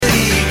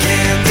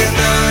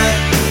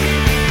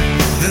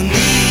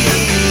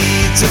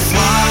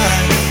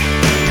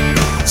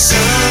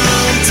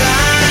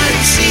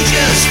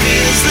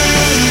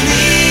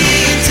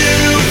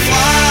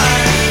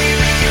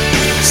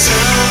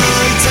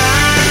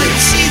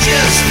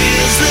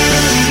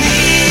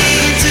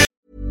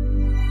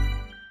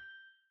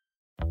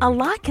A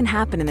lot can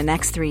happen in the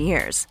next 3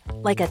 years.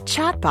 Like a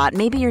chatbot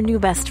may be your new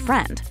best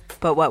friend.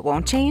 But what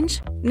won't change?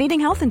 Needing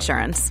health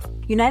insurance.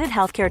 United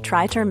Healthcare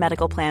Tri-Term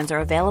Medical Plans are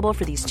available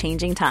for these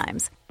changing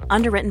times.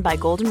 Underwritten by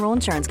Golden Rule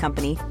Insurance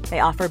Company, they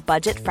offer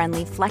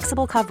budget-friendly,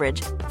 flexible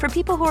coverage for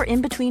people who are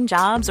in between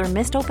jobs or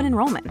missed open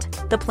enrollment.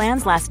 The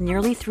plans last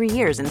nearly 3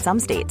 years in some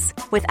states,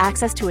 with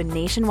access to a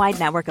nationwide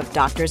network of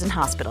doctors and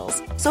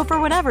hospitals. So for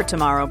whatever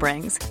tomorrow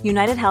brings,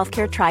 United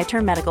Healthcare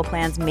Tri-Term Medical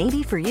Plans may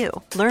be for you.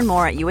 Learn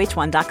more at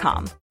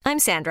uh1.com. I'm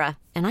Sandra,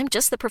 and I'm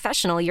just the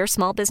professional your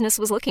small business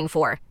was looking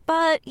for.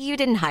 But you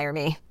didn't hire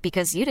me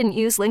because you didn't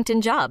use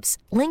LinkedIn Jobs.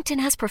 LinkedIn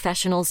has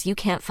professionals you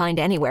can't find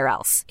anywhere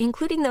else,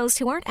 including those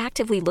who aren't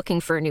actively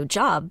looking for a new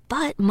job,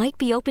 but might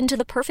be open to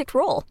the perfect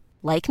role,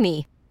 like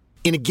me.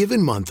 In a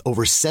given month,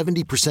 over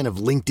 70% of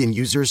LinkedIn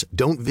users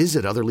don't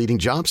visit other leading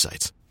job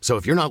sites. So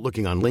if you're not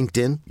looking on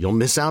LinkedIn, you'll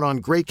miss out on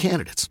great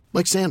candidates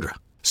like Sandra.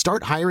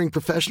 Start hiring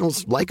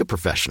professionals like a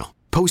professional.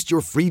 Post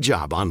your free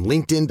job on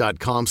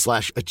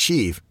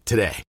linkedin.com/achieve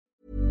today.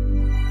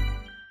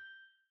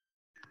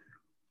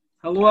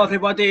 Hello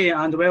everybody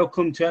and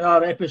welcome to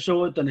another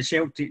episode on the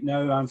Celtic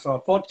Now and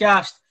For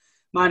podcast.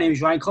 My name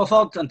is Ryan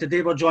Clifford and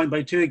today we're joined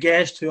by two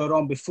guests who are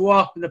on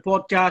before in the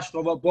podcast,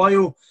 Robert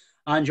Boyle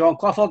and John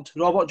Clifford.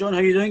 Robert, John, how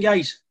are you doing,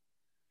 guys?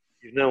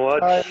 You know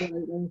what? Hi,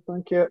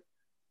 thank you.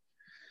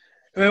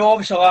 Well,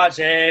 obviously lads,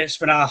 it's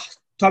been a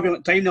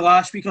turbulent time the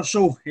last week or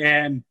so.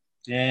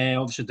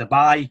 Obviously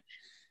Dubai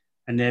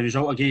and the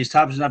result against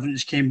Hibs and everything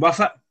that came with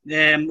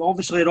it.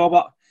 Obviously,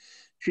 Robert,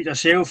 treat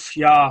yourself,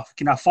 your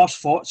kind of first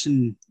thoughts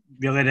and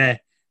really the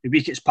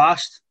week it's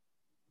passed.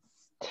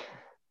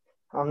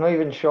 I'm not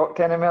even shocked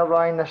anymore,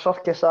 Ryan. The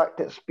circus act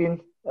it's been.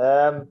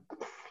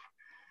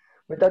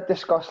 We did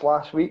discuss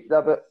last week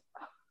that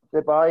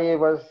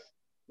Dubai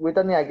we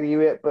didn't agree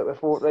with it, but we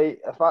thought, right,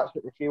 if that's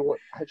what they feel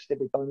it has to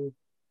be done,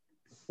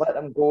 let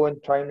them go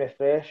and try and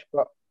refresh.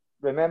 But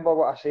remember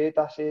what I said?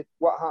 I said,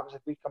 what happens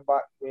if we come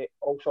back with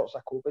all sorts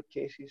of COVID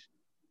cases?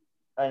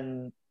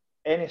 And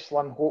any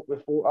slim hope we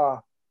thought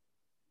of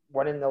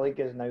winning the league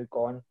is now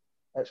gone.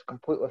 It's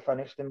completely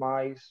finished in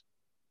my eyes.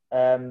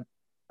 And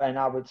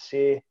I would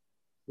say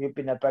we've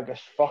been the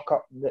biggest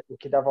fuck-up that we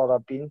could ever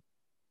have been,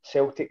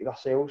 Celtic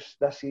themselves,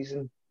 this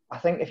season. I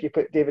think if you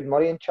put David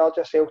Murray in charge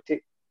of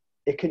Celtic,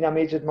 he couldn't have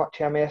made as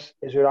much of a mess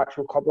as our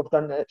actual club have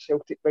done at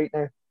Celtic right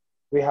now.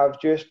 We have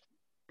just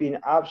been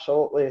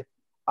absolutely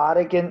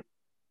arrogant,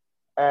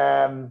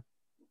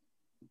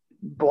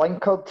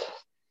 blinkered.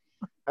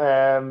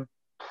 How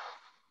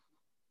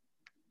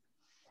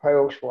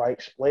else will I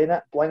explain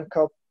it?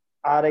 Blinkered,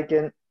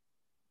 arrogant,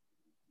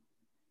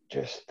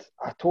 just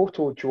a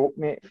total joke,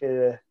 mate,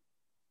 for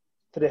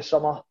the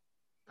summer.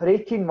 For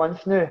 18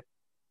 months now,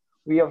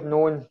 we have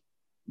known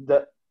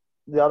that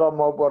the other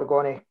mob were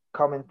going to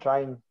come and try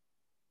and,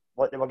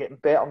 like, they were getting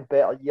better and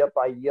better year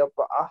by year,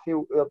 but I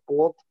feel our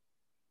board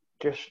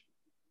just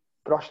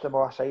brushed them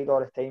all aside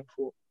all the time.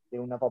 Thought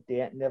they'll never do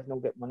it, and they've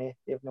not got money,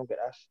 they've not got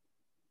this.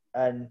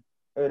 And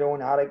our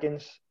own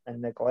arrogance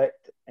and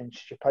neglect and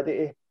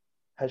stupidity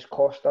has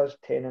cost us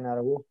 10 in a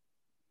row.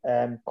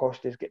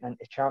 Cost us getting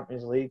into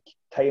Champions League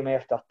time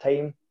after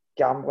time,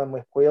 gambling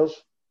with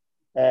players.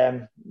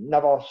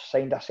 Never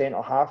signed a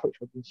centre half, which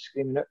we've been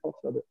screaming out for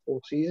about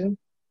 4 seasons.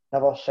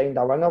 Never signed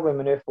a winger when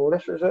we knew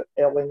Forrest was it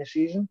early in the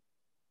season.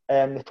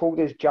 They told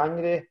us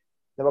January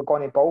they were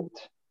going to build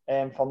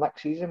for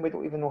next season. We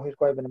don't even know who's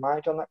going to be the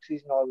manager next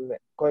season or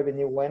going to be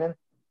Neil Lennon.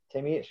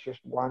 To me, it's just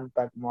one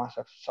big,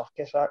 massive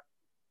circus act.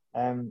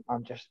 I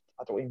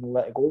don't even know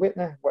where to go with it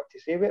now, what to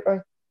say with it,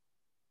 right?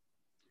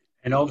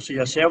 And obviously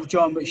yourself,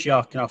 John, what's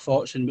your kind of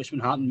thoughts on what's been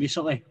happening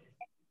recently?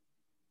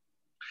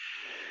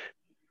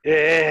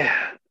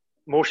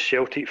 Most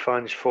Celtic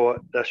fans thought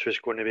this was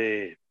going to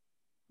be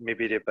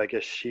maybe the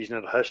biggest season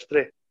in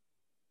history.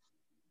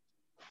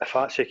 If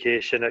that's the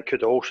case, then it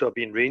could also have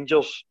been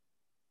Rangers.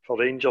 For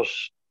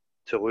Rangers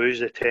to lose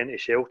the 10 to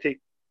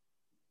Celtic,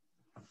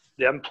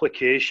 the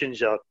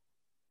implications are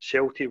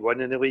Celtic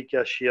winning the league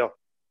this year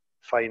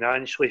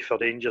financially for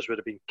Rangers would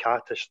have been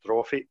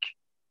catastrophic.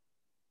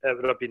 It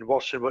would have been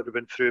worse than what they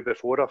went through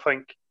before, I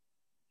think.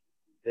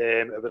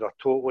 It would have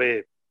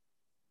totally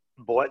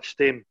blitzed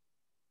them.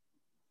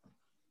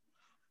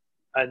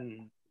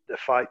 And the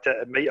fact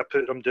that it might have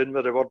put them down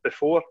where they were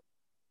before,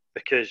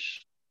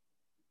 because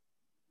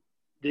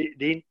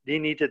they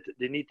need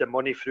the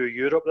money through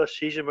Europe this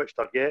season, which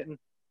they're getting.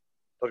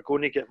 They're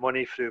going to get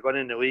money through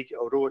winning the league,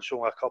 although it's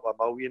only a couple of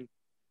million.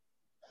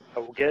 It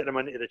will get them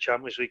into the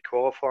Champions League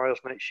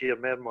qualifiers next year,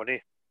 more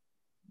money.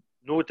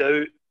 No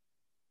doubt,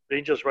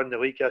 Rangers win the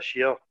league this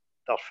year,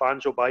 their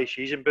fans will buy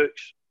season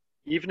books.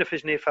 Even if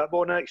it's no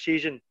football next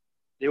season,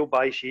 they'll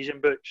buy season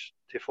books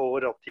to follow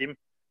their team,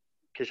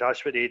 because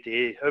that's what they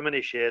do. How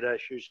many share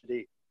issues do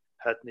they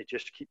had, and they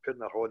just keep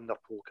putting their hand in their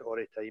pocket all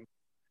the time.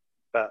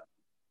 But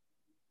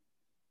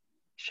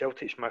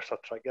Celtic's missed a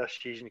trick this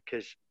season,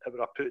 because it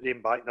would have put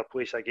them back in their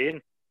place again.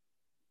 It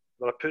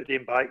would have put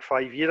them back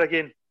 5 years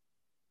again.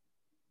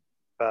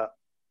 But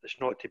it's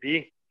not to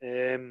be.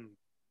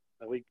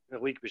 The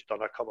league was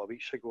done a couple of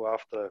weeks ago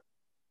after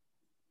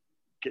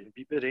getting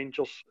beat by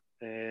Rangers.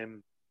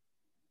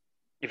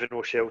 Even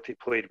though Celtic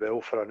played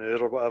well for an hour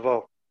or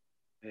whatever,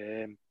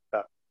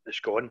 but it's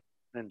gone,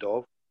 end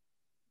of.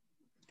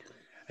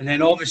 And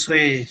then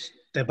obviously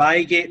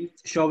Dubai Gate,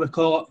 shall we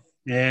call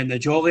it, and the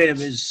jolly it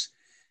was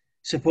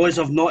supposed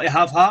of not to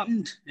have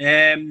happened.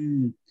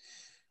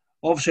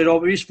 Obviously,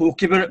 Rob, we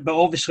spoke about it, but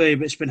obviously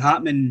it's been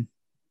happening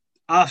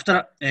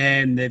after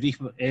it,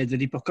 the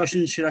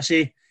repercussions, should I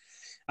say,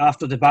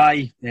 after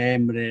Dubai,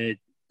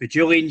 with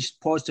Julian's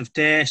positive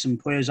tests and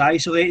players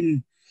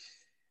isolating,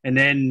 and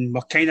then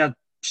we're kind of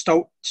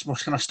still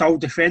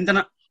defending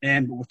it.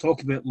 But we'll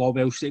talk about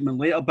Lawwell's statement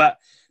later. But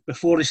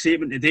before the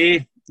statement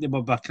today, they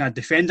were kind of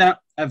defending it.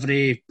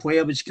 Every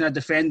player was kind of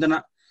defending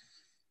it.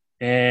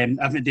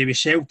 Every day with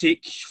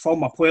Celtic,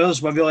 former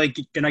players were really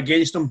going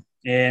against them.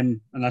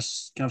 And I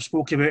kind of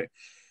spoke about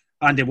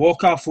Andy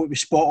Walker. I thought it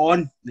was spot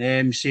on,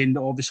 saying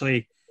that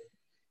obviously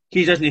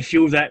he doesn't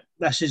feel that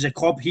this is a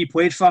club he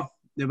played for.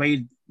 The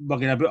way we're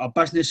going about our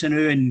business now.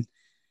 And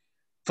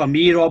for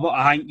me, Robert,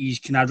 I think he's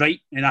kind of right.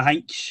 And I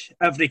think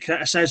every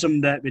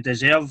criticism that we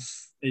deserve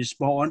is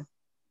spot on.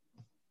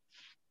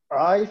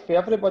 Aye, for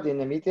everybody in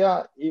the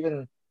media,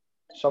 even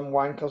some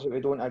wankers that we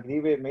don't agree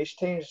with most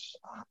times,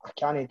 I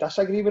can't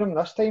disagree with them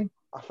this time.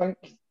 I think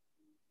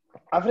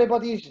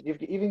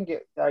you've even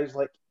got guys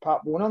like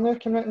Pat Bonner now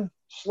coming out and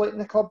slating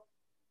the club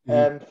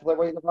for the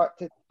way they've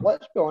acted.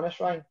 Let's be honest,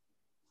 Ryan.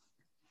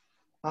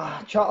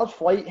 Chartered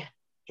flight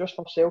just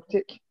for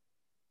Celtic,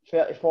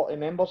 30-40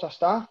 members of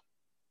staff.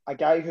 A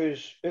guy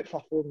who's out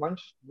for 4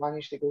 months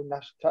managed to go on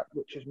this trip,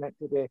 which is meant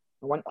to be a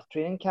winter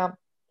training camp,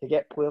 to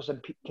get players in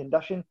peak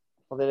condition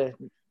to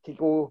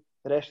go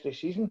the rest of the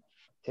season.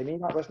 To me,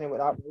 that wasn't what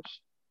that was.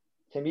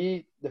 To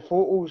me, the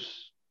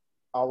photos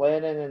are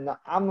learning, and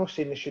I'm not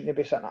saying they shouldn't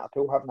be sitting at a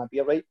pool having a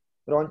beer, right?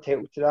 They're all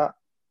entitled to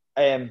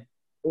that.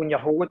 On your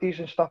holidays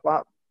and stuff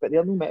like that, but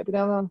they're not meant to be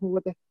there on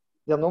holiday.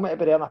 They're not meant to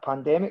be there in a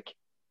pandemic.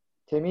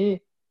 To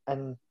me,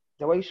 and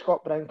the way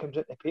Scott Brown comes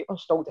out in the paper and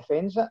still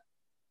defends it.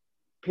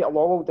 Peter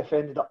Lawwell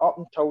defended it up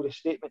until the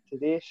statement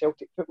today.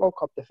 Celtic Football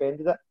Club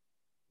defended it.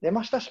 They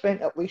must have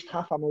spent at least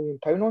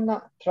 £500,000 on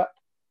that trip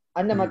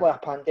in the middle of a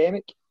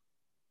pandemic,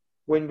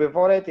 when we've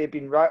already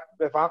been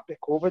revamped with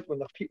COVID, when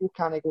the people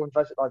can't go and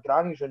visit their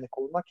grannies around the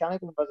corner, can't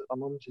go and visit their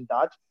mums and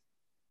dads,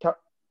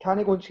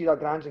 can't go and see their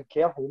grands in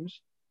care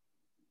homes.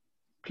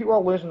 People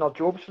are losing their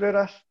jobs through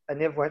this, and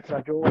they've went to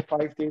a jolly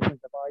 5 days in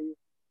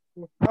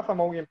Dubai.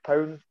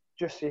 £500,000,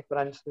 just say for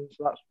instance,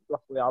 that's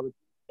roughly I would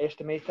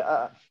estimate it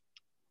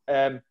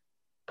at.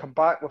 Come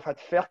back, we've had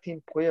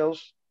 13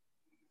 players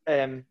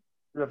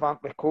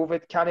revamped with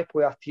COVID, can't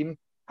play our team,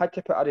 had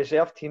to put a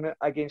reserve team out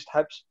against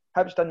Hibs.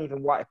 Hibs didn't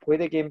even want to play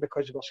the game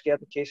because they were scared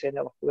in case any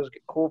other players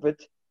get COVID.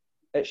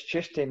 It's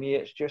just, to me,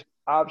 it's just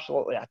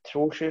absolutely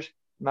atrocious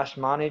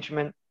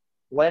mismanagement.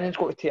 Lennon's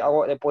got to take a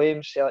lot of the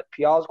blame. Celtic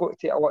PR's got to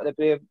take a lot of the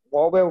blame.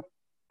 Lawwell.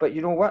 But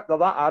you know what? They're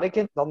that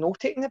arrogant. They're not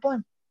taking the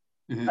blame.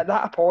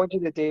 That apology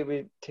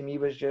today, to me,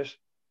 was just,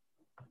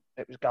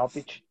 it was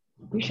garbage.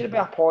 We should be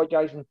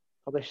apologising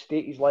for the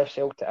state he's left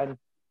Celtic in.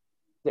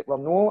 That we're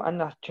not in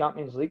the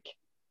Champions League.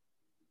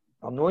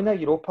 We're not in the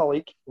Europa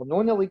League. We're not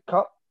in the League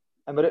Cup.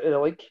 And we're out of the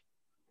league.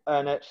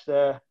 And I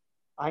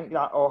think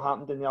that all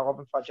happened on the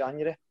 11th of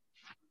January.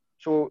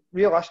 So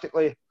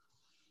realistically,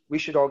 we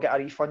should all get a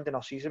refund in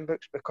our season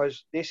books,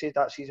 because they said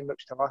that season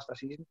book's to last a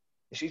season.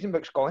 The season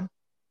book's gone.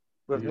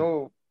 We've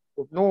no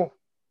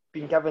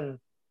been given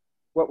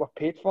what we're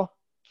paid for.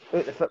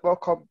 Out the football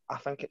club, I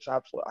think it's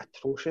absolutely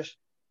atrocious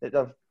that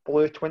they've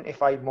blew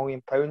 £25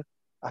 million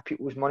of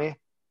people's money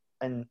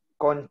and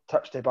gone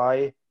trips to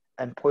Dubai,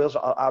 and players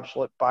that are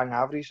absolute bang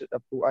average that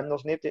they've brought in.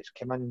 There's nobody that's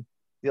come in and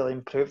really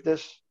improved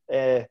this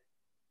in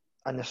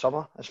the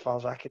summer, as far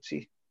as I could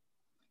see.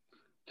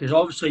 Because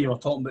obviously you were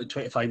talking about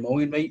 25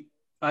 million, right?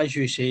 As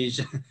you say,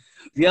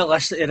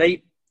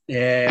 realistically,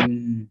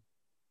 right?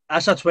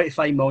 That's a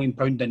 £25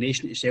 million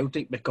donation to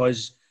Celtic,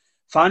 because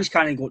fans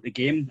can't go to the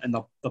game, and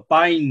they're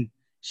buying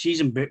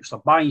season books, they're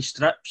buying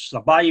strips,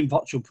 they're buying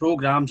virtual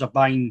programmes, they're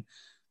buying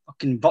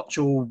fucking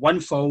virtual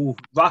one-full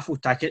raffle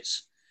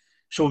tickets.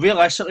 So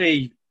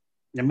realistically,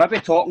 you're maybe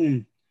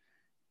talking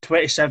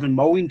 27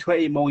 million,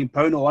 £28 million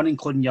on,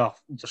 including your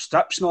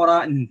strips and all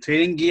that, and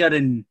training gear.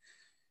 And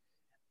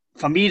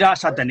for me,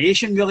 that's a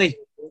donation, really.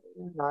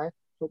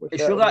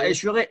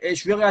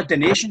 It's really a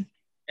donation,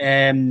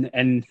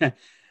 and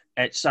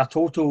it's a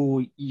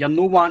total. You're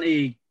no one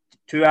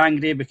too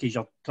angry because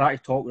you're trying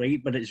to talk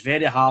right, but it's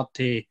very hard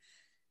to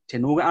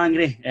not get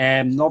angry.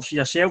 And obviously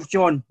yourself,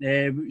 John,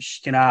 what's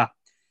kind of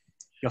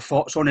your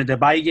thoughts on the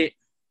Dubai Gate?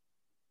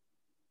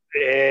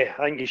 I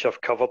think you should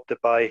have covered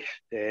Dubai.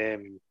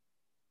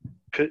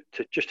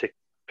 Just to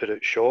put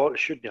it short, it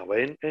shouldn't have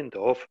went. End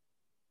of.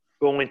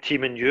 The only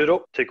team in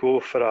Europe to go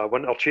for a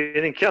winter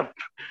training camp.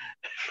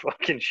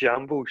 Fucking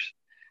shambles.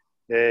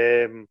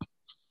 You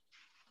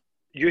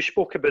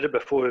spoke about it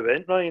before we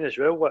went, Ryan, as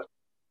well. What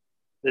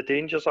the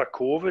dangers of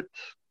COVID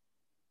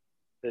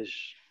is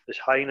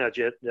high in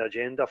the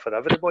agenda for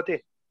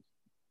everybody.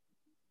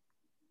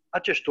 I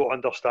just don't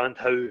understand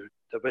how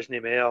there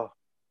wasn't more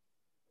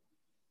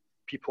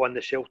people in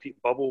the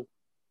Celtic bubble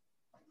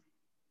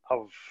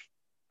have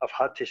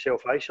had to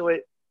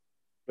self-isolate.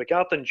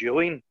 Regarding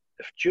Julian,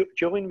 if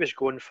Julian was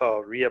going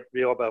for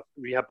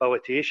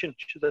rehabilitation,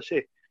 should I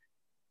say,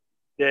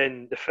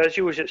 then the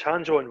physios, it's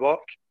hands-on work.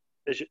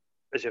 Is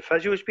the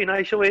physios been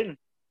isolating?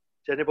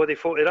 Has anybody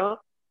thought of that?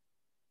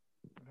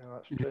 Yeah,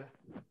 that's true.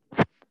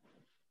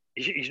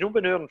 He's not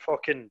been doing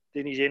fucking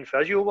doing his own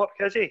physio work,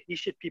 has he?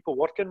 He's had people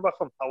working with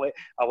him,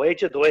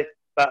 allegedly,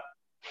 but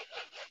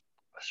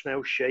I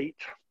smell shite.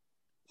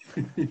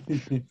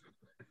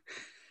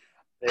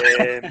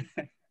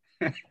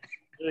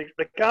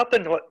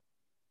 Regarding what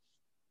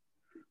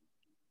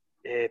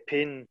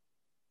paying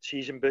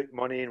season book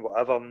money and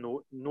whatever,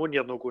 knowing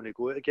you're not going to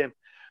go out again,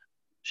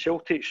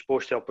 Celtic's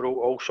supposed to have broke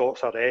all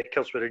sorts of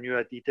records with the new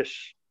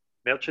Adidas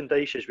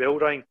merchandise as well,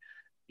 Ryan.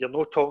 You're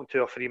not talking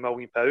to a £3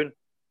 million.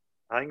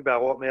 I think it'll be a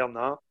lot more than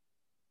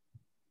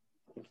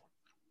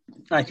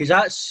that.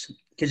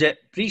 Because at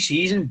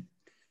pre-season,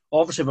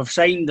 obviously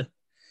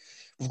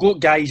we've got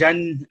guys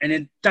in, and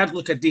it did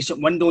look a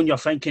decent window, and you're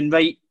thinking,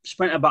 right,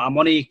 spent a bit of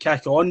money,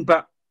 kick on,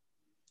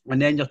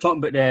 and then you're talking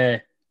about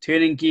the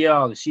training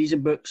gear, the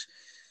season books.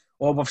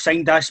 Oh, we've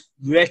signed this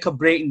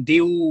record-breaking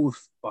deal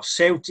with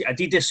Celtic,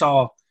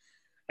 Adidas,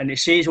 and it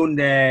says on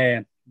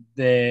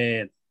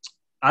the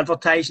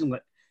advertising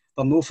that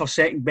they're no for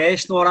second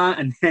best and all that,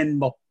 and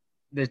then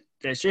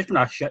it's just been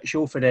a shit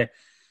show for the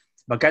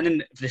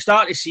beginning. For the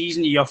start of the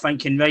season, you're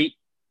thinking, right,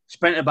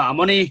 spent a bit of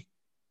money,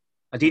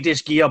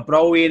 Adidas gear,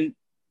 brilliant,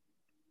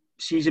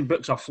 season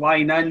books are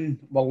flying in,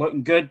 we're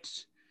looking good,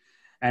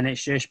 and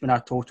it's just been a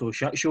total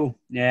shit show.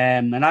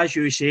 And as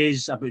you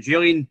says about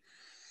Julian,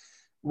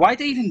 why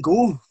did he even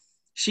go?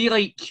 See,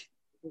 like,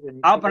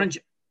 I've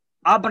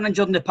been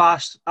injured in the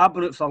past. I've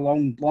been out for a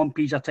long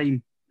periods of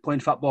time playing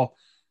football.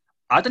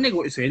 I didn't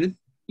go to training.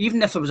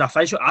 Even if there was a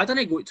physio, I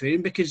didn't go to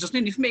training because there's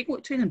no need for me to go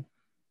to training.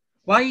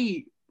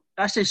 Why?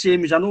 That's the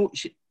same as I know.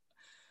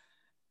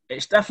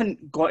 It's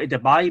different going to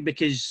Dubai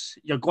because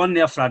you're going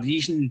there for a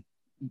reason.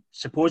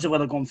 Supposedly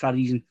they're going for a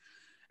reason.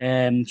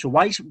 So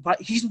why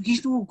he's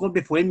not going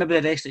to be playing maybe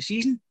the rest of the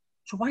season?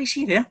 So why is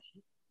he there?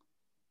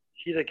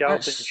 See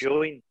regarding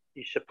Julian,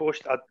 he's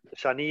supposed to,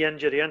 it's a knee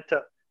injury, isn't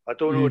it? I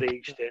don't know the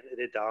extent of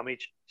the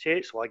damage. Say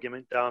it's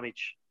ligament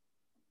damage.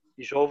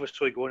 He's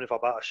obviously going with a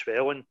bit of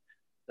swelling.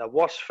 The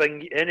worst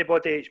thing,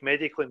 anybody that's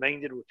medically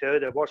minded will tell you,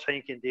 the worst thing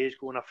you can do is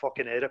go on a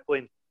fucking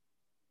aeroplane.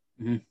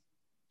 Mm-hmm.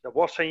 The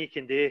worst thing you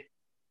can do.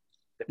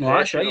 No,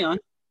 that's right, aye.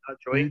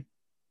 That's right. Mm-hmm.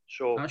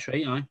 So that's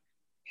right, aye.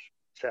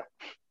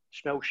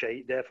 Smell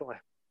shite, definitely.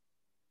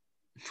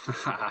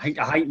 I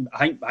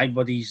think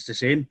everybody's the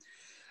same.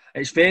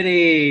 It's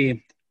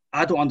very.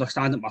 I don't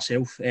understand it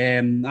myself.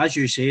 As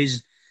you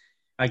says,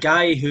 a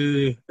guy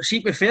who, see,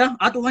 to be fair,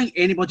 I don't think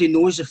anybody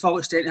knows the full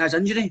extent of his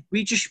injury.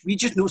 We just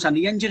know it's a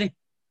knee injury.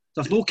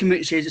 There's no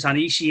community says it's an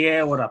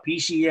ACL or a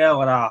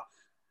PCL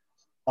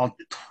or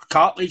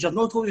cartilage. There's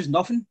no told us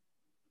nothing.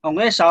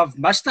 Unless I've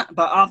missed it,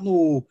 but I've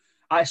no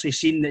actually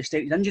seen the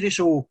extent of the injury.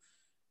 So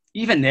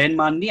even then,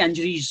 man, knee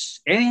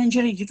injuries, any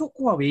injury, you don't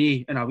go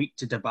away in a week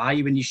to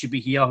Dubai when you should be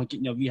here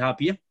getting your rehab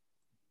here.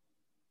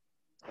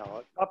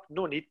 No, I've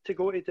no need to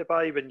go to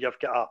Dubai when you've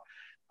got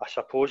a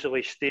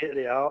supposedly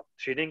state-of-the-art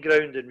training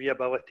ground and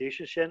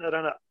rehabilitation centre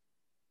in it.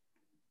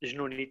 There's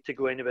no need to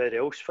go anywhere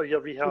else for your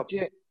rehab.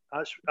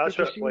 That's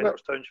what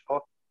Lennoxtown's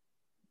for.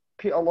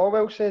 Peter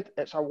Lawwell said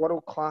it's a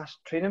world-class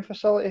training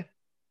facility.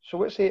 So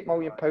what's £8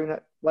 million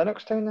at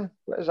Lennoxtown then?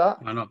 What is that?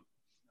 I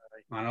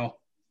know.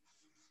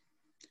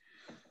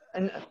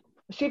 And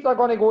see if they're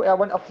going to go to a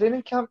winter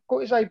training camp, go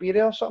to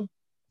Siberia or something.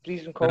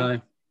 Freezing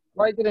cold.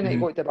 Why do they need to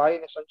go to Dubai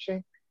in the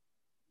sunshine?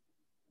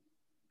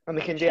 And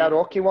they can do a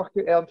Rocky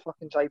workout there in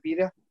fucking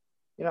Siberia.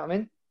 You know what I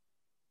mean?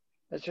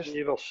 It's just...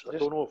 I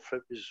don't know if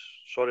it was...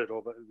 Sorry,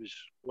 Robert. It was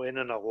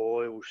Lennon or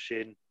Lawwell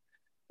saying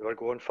they were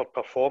going for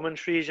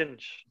performance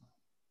reasons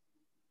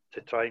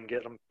to try and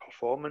get them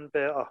performing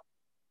better.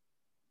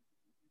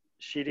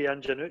 See the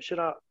ins and outs of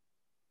that.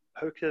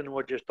 How could they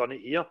not just done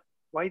it here?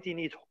 Why do you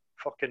need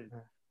fucking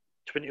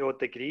 20 odd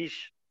degrees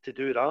to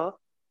do that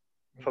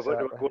for what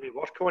they were going to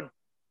work on?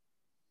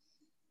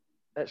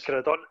 Could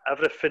have done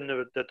everything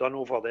they've done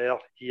over there,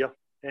 here,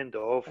 end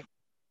of.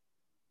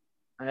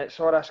 And it's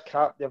all this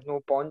crap, they have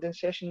no bonding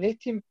session. No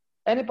team,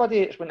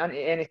 anybody that's went into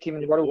any team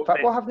in the world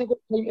football haven't got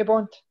time to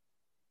bond.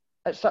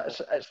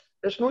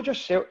 It's not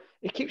just Celtic.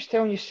 He keeps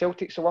telling you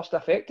Celtic's the worst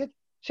affected.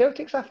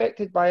 Celtic's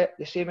affected by it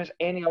the same as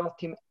any other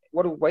team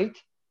worldwide.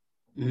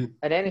 Mm-hmm.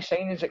 And any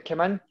signings that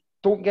come in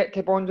don't get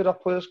to bond with their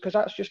players because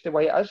that's just the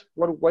way it is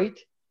worldwide.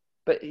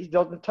 But he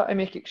doesn't try to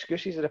make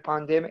excuses of the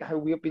pandemic, how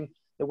we've been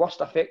the worst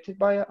affected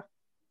by it.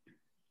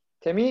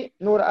 To me,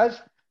 you know what it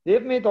is?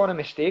 They've made all the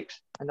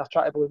mistakes and they're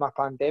trying to blame a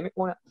pandemic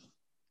on it.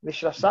 They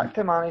should have sacked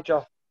the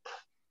manager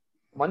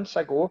months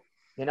ago.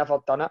 They never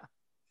done it.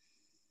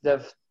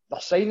 Their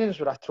signings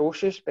were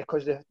atrocious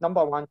because the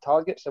number one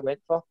targets they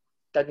went for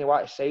didn't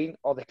want to sign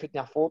or they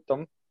couldn't afford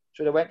them.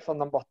 So they went for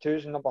number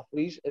twos and number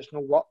threes. It's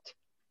not worked.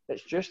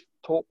 It's just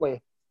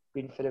totally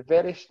been, for the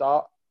very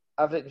start,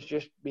 everything's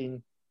just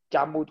been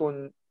gambled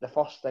on the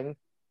first thing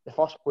the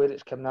first player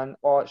that's coming in,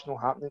 oh, it's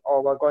not happening,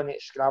 oh, we're going to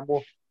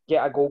scramble,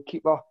 get a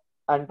goalkeeper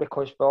in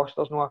because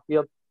Foster's not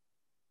appeared.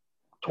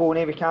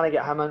 Tony, we can't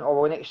get him in,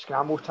 or we need to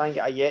scramble, try and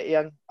get a Yeti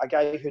in, a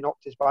guy who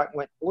knocked his back and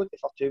went on holiday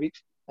for 2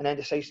 weeks and then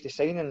decides to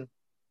sign, and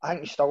I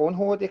think he's still on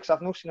holiday because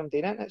I've not seen him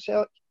doing it at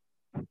Celtic.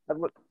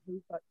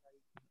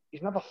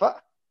 He's never fit.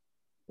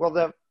 With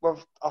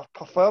our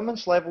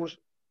performance levels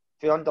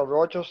for under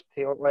Rodgers,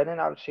 Taylor Lennon,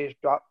 I would say, has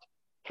dropped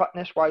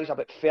fitness-wise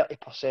about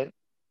 30%.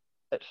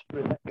 It's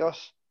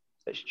ridiculous.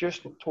 It's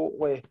just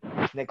totally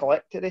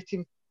neglected the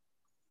team,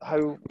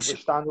 how the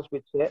standards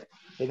we set,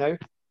 you know.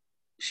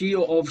 See,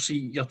 obviously,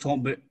 you're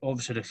talking about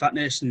obviously the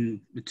fitness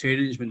and the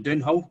training's been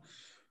downhill.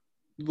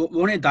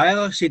 Ronnie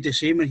Dyer said the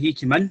same when he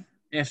came in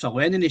after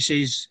Lennon. He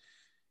says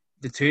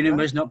the training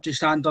wasn't up to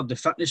standard, the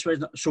fitness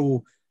wasn't.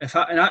 So if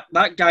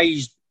that guy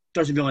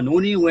doesn't really know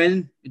Neil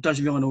Lennon, he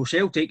doesn't really know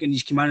Celtic, and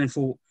he's come in and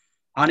thought,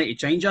 I need to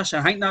change this.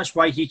 I think that's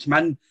why he came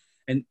in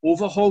and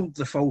overhauled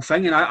the full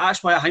thing, and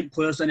that's why I think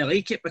players didn't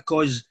like it,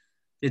 because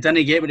they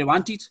didn't get what they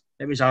wanted.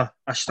 It was a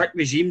strict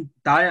regime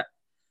diet.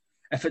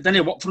 If it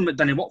didn't work for him, it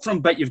didn't work for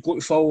him, but you've got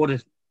to follow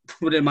what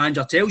the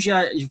manager tells you.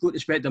 You've got to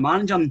respect the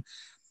manager. And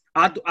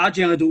I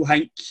generally don't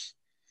think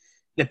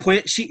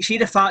see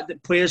the fact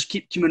that players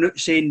keep coming out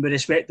saying we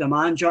respect the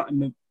manager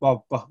and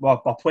we're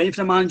playing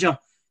for the manager,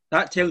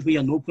 that tells me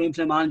you're not playing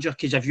for the manager,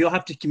 because if you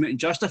have to come out and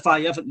justify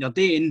everything you're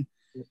doing,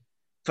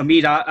 for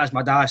me, that, as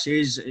my dad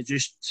says,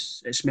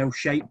 it smells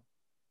shite.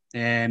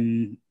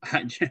 John's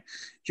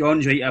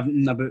right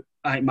about,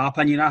 in my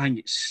opinion, I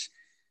think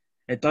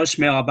it does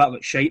smell a bit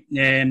like shite.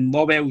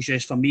 Lobel's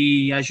just, for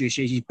me, as you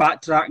say, he's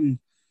backtracking,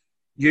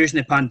 using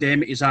the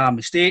pandemic as a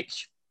mistake.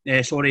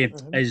 As for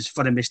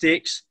the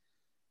mistakes.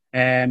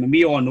 And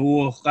we all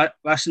know,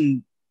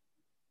 listen,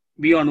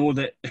 we all know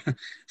that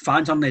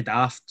fans aren't the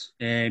daft.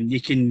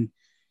 You can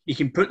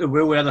put the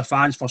wool where the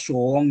fans for so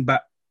long,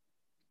 but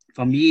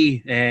for me,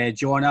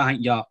 John, I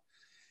think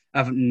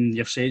everything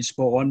you've said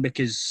spot on,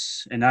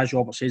 because, and as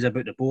Robert says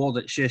about the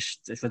board, it's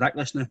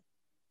ridiculous now.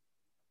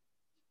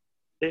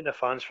 Taking the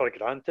fans for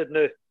granted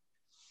now.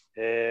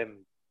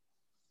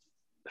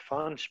 The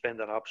fans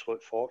spend an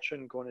absolute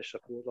fortune going to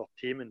support their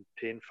team and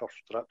paying for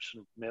strips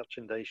and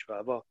merchandise,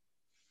 whatever.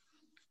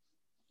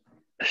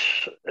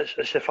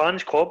 It's the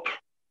fans' club.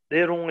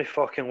 They're only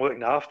fucking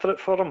looking after it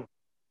for them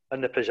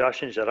and the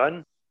possessions they're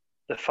in.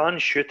 The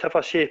fans should have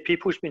a say.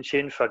 People's been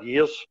saying for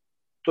years,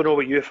 don't know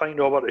what you think,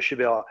 Robert, it should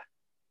be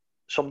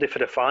somebody for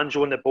the fans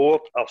on the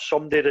board, or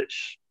somebody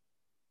that's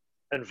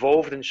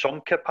involved in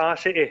some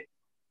capacity.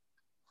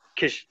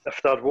 Because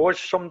if there was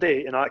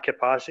somebody in that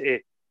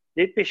capacity,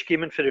 they'd be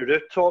scheming for the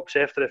rooftops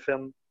after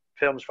the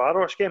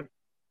Ferencváros game.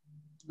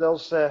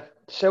 There's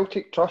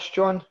Celtic Trust,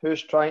 John,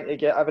 who's trying to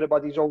get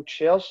everybody's old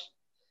shares,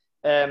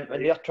 and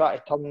they're trying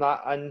to turn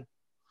that in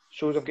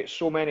so they've got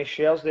so many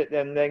shares that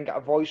then get a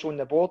voice on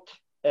the board.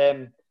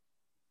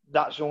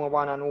 That's the only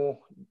one I know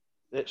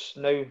that's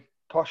now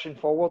pushing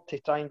forward to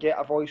try and get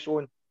a voice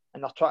on,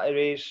 and they're trying to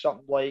raise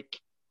something like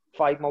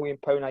 £5 million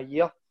a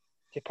year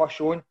to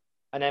push on,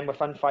 and then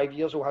within 5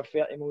 years they'll have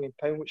 £30 million,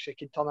 which they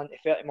can turn into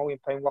 £30 million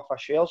worth of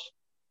shares.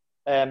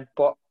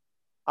 But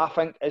I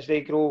think as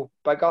they grow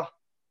bigger,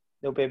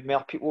 there'll be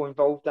more people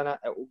involved in it,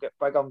 it will get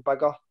bigger and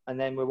bigger, and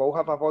then we will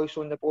have a voice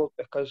on the board,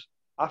 because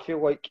I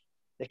feel like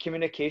the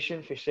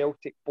communication for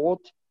Celtic board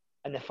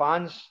and the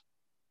fans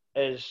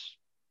is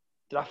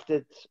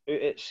drifted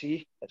out at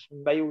sea. It's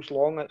miles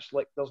long. It's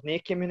like there's no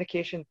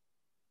communication.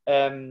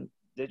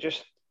 They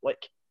just,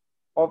 like,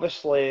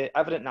 obviously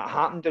everything that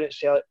happened down at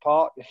Celtic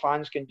Park, the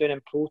fans came down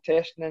and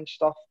protesting and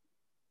stuff.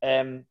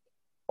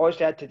 All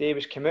they had today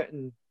was come out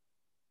and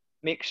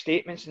make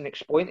statements and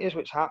explain to us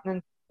what's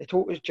happening. They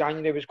told us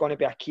January was going to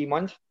be a key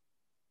month.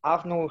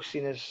 I've not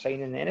seen us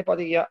signing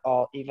anybody yet,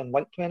 or even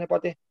linked to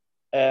anybody.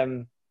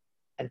 And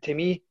to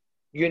me,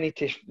 you need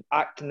to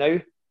act now,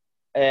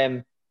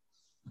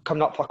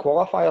 coming up for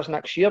qualifiers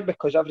next year,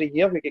 because every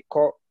year we get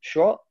caught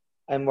short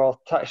and we're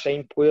trying to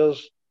sign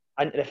players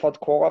into the third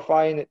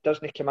qualifying. It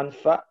doesn't come in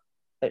fit.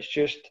 It's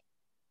just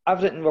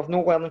everything. We've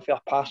no learning from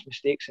our past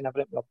mistakes and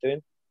everything we're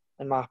doing,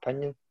 in my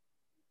opinion.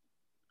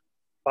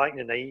 Back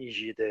in the 90s,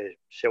 you had the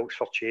Celts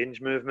for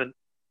Change movement.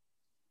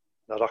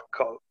 There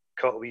are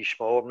cut wee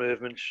smaller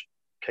movements,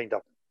 kind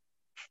of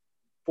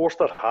forced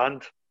their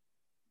hand.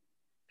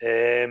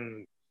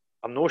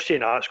 I'm not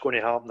saying that's going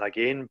to happen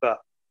again, but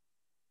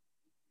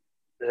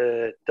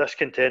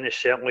discontent is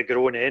certainly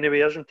growing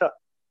anyway, isn't it?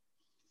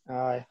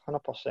 Aye,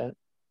 100%.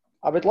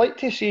 I would like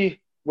to see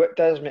what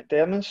Des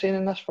McDermott's saying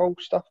in this full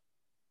stuff,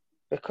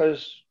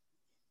 because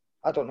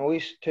I don't know,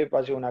 he's too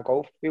busy on a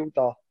golf field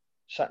or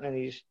sitting in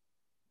his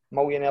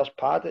millionaire's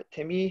pad.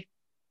 To me,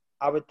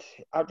 I'd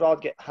rather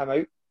get him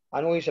out. I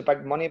know he's a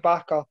big money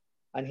backer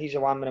and he's the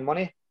one with the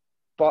money,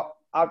 but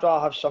I'd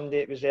rather have somebody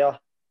that was there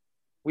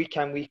week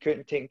in, week out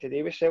and taking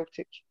today with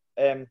Celtic.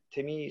 To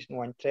me, he's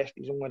no interest.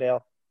 He's only there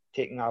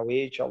taking a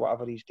wage or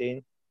whatever he's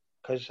doing,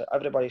 because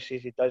everybody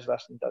says he does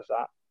this and does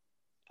that.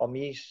 For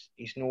me,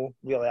 he's no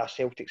really a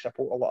Celtic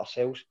supporter like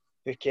ourselves.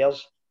 Who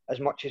cares as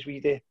much as we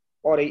do?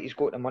 All right, he's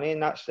got the money in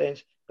that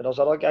sense, But there's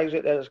other guys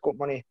out there that's got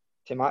money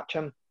to match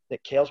him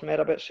that cares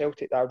more about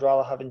Celtic that I'd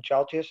rather have in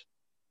charges.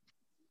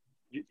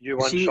 You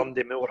want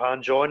somebody more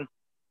hands-on?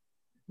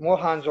 More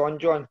hands-on,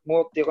 John.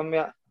 More dealing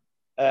with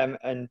it.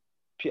 And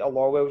Peter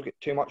Lawwell's got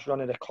too much run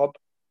of the club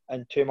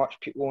and too much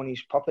people on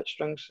his puppet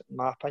strings, in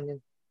my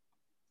opinion.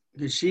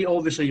 You see,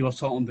 obviously you were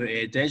talking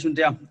about Desmond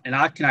there, and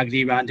I can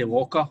agree with Andy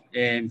Walker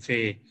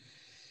for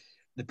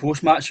the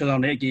post-match for their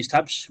night against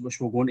Hibs, which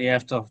we'll go into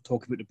after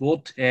talking about the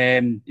board.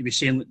 He was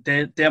saying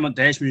Dermot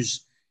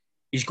Desmond's,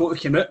 he's got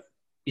to come out.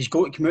 He's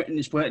got to come out and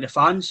explain to the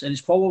fans, and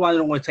it's probably one of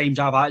the only times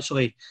I've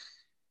actually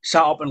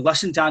sat up and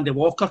listened to Andy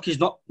Walker, because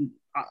not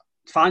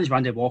fans of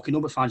Andy Walker, you know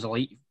what fans are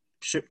like,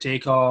 soup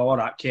taker, all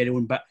that carry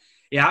on, but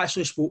he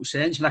actually spoke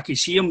sense, and I could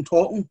see him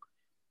talking.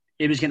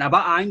 He was getting a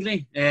bit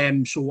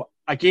angry. So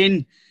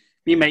again,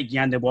 we might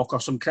give Andy Walker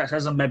some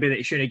criticism maybe that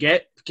he shouldn't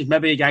get, because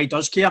maybe the guy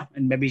does care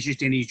and maybe he's just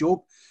doing his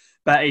job.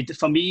 But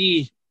for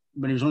me,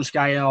 when he was on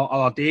Sky the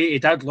other day,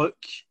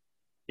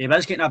 he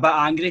was getting a bit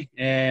angry.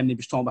 He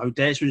was talking about how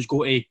Desmond's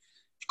got to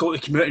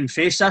come out and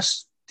face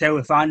this, tell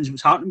the fans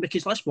what's happening,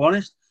 because let's be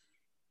honest,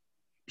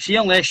 see,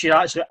 unless you're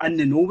actually in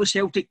the know with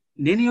Celtic,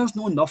 none of us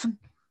know nothing.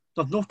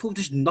 They've not told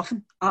us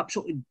nothing.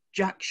 Absolutely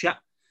jack shit.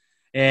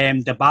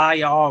 Dubai,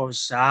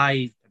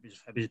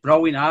 it was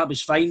brilliant, it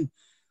was fine.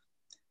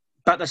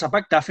 But there's a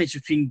big difference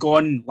between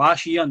going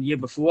last year and the year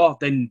before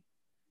than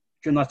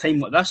during a time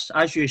like this.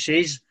 As you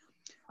says,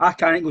 I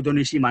can't go down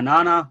and see my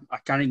nana, I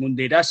can't go and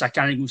do this, I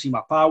can't go see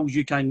my pals,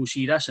 you can't go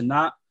see this and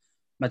that.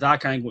 My dad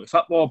can't go to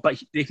football,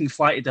 but they can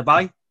fly to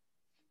Dubai.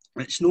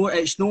 It's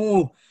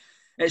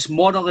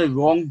morally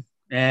wrong.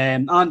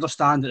 I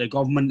understand that the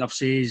government have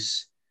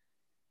says,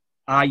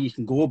 you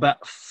can go, but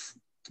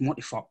what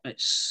the fuck?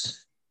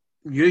 It's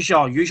use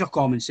your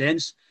common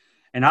sense,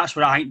 and that's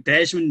where I think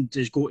Desmond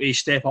has got to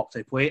step up to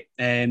the plate.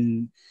 I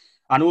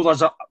know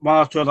there's one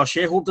or two other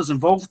shareholders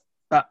involved,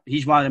 but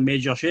he's one of the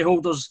major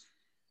shareholders.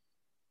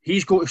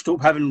 He's got to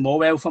stop having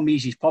Lawwell for me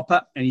as his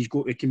puppet, and he's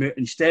got to come out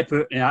and step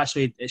out and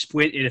actually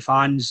explain to the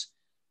fans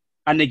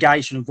and the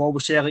guys who are involved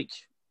with Celtic,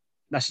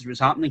 this is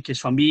what's happening. Because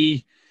for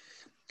me,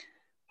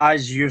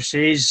 as you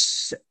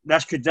says,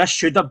 this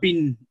should have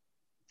been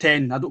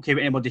 10. I don't care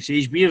what anybody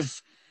says.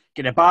 We've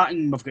got the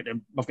batting, we've got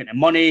the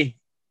money.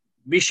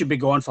 We should be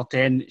going for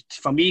 10.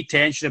 For me,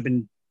 10 should have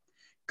been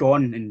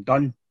gone and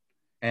done.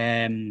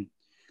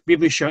 We've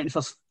been shouting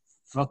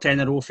for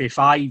 10 in a row for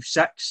 5,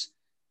 6,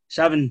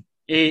 7,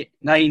 8,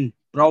 9.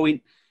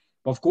 Brilliant.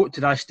 We've got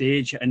to that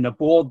stage, and the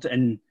board,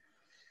 and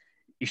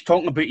he's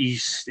talking about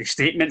his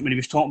statement when he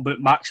was talking about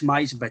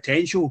maximising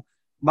potential.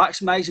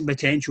 Maximising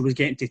potential was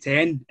getting to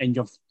 10, and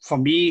for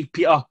me,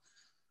 Peter,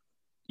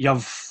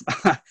 you've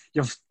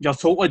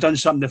totally done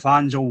something the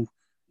fans will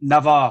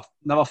never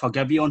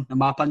forgive you on, in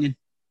my opinion.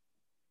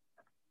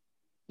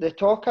 They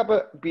talk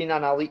about being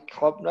an elite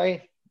club,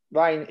 right?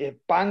 Ryan, it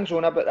bangs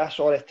on about this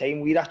all the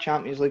time. We're a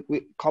Champions League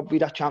club.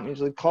 We're a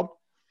Champions League club.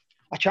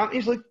 A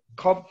Champions League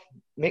club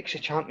makes a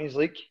Champions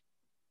League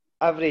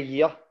every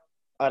year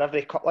or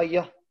every couple of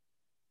years.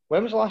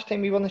 When was the last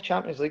time we won the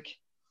Champions League?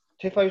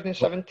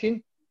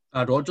 2017?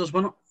 Rodgers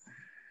won it.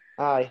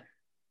 Aye.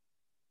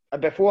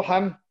 And before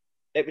him,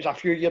 it was a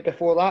few years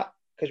before that,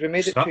 because we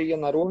made it 2 years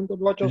in a row under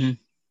Rodgers.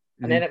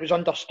 Mm-hmm. And then it was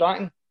under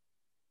Stratton.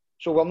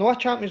 So we're not a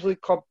Champions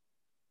League club.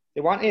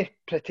 They want to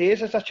portray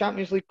us as a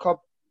Champions League club,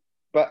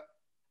 but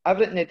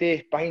everything they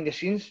do behind the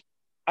scenes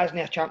isn't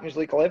a Champions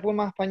League level, in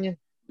my opinion.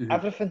 Mm-hmm.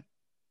 Everything.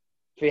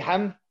 For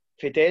him,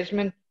 for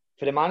Desmond,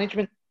 for the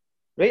management.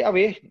 Right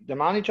away, the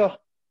manager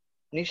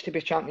needs to be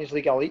Champions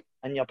League elite,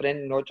 and you're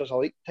Brendan Rodgers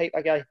elite type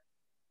of guy.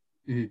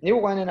 Mm-hmm.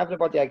 Neil Wynn and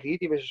everybody agreed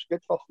he was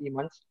good for 3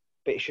 months,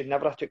 but he should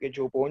never have took a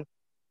Joe Bone.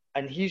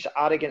 And he's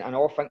arrogant and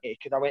all thinking he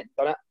could have went and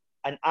done it.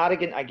 And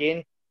arrogant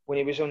again when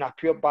he was on a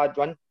pure bad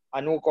run. I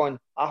know going,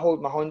 I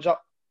hold my hands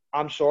up.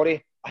 I'm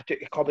sorry, I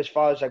took the club as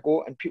far as I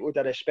go, and people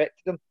that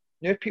respected him.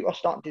 Now people are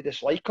starting to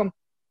dislike him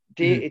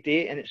day to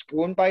day, and it's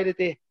grown by the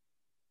day.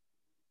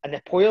 And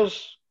the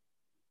players'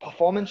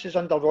 performances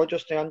under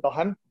Rodgers to under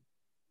him,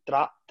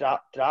 drap.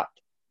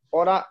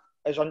 All that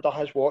is under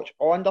his watch,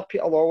 or under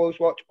Peter Lawwell's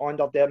watch, or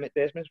under Dermot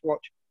Desmond's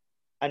watch.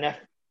 And if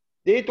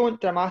they don't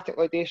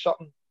dramatically do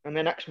something in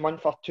the next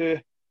month or two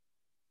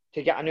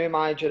to get a new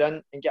manager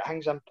in and get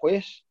things in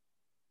place,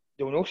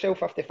 they'll not sell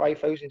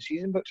 55,000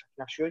 season books, I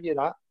can assure you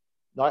that.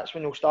 That's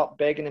when they'll start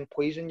begging and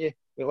pleasing you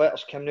with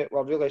letters coming out,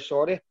 we're really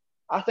sorry.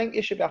 I think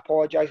they should be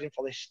apologising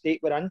for the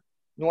state we're in.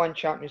 No in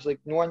Champions League,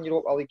 no in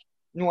Europa League,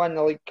 no in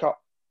the League Cup.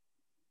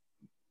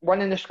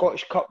 Winning the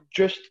Scottish Cup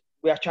just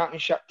with a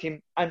championship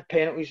team and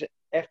penalties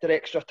after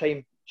extra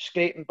time,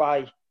 scraping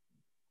by,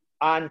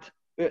 and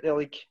out the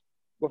league.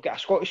 We've got a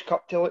Scottish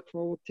Cup to look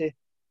forward to,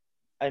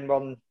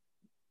 and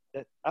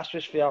this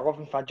was for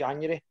 11th of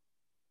January.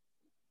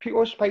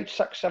 People's paid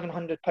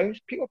 £600-700.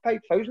 People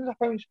paid thousands of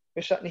pounds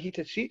for sitting in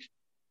heated seats.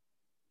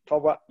 For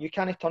what? You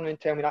can't turn around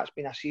and tell me that's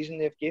been a season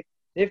they've gave.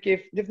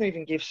 They've not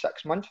even gave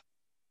 6 months.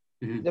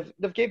 Mm-hmm.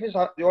 They've gave us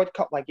the odd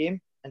couple of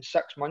game in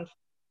 6 months.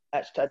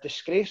 It's a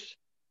disgrace,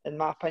 in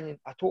my opinion,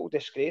 a total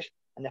disgrace.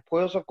 And the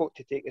players have got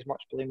to take as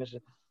much blame as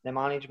the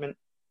management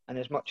and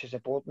as much as the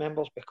board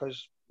members,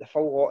 because the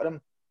full lot of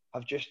them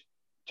have just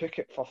took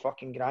it for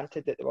fucking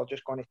granted that they were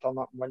just going to turn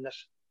up and win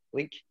this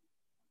league.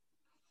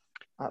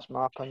 That's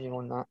my opinion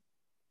on that.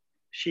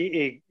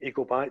 See, to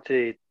go back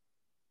to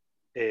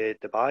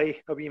Dubai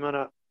a wee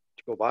minute,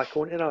 to go back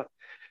onto that,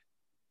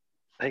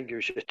 I think it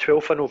was the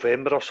 12th of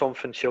November or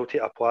something,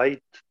 Celtic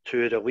applied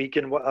to the league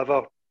and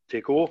whatever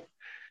to go,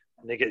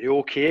 and they get the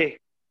okay.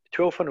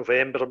 12th of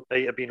November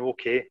might have been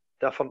okay,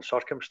 different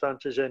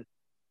circumstances in.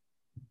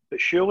 But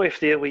surely if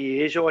their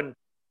liaison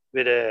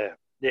with the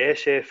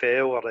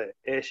SFL or the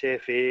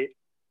SFA,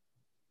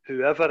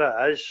 whoever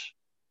it is,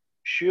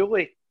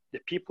 surely the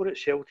people that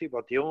Celtic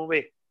were dealing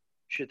with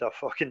should have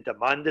fucking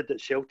demanded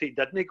that Celtic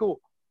didn't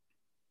go.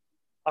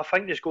 I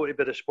think there's got to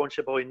be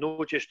responsibility,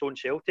 not just on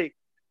Celtic,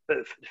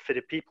 but for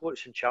the people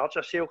that's in charge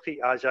of Celtic,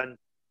 as in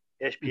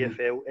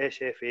SPFL,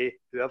 SFA,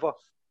 whoever.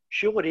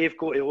 Surely they've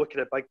got to look at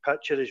the big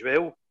picture as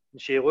well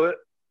and say, look,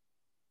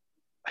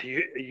 are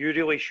you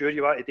really sure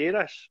you want to do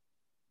this?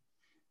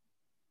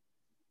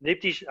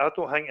 I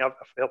don't think I've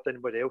heard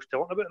anybody else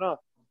talking about that.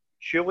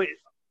 Surely,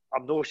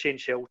 I'm not saying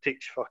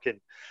Celtic's fucking,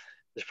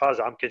 as far as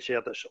I'm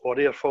concerned, it's all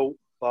their fault,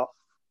 but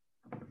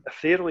if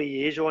they're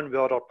liaison with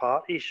other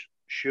parties,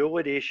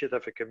 surely they should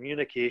have a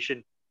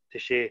communication to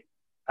say,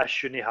 this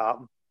shouldn't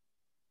happen.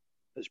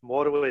 It's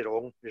morally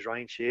wrong, as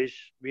Ryan says.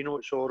 We know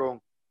it's all wrong.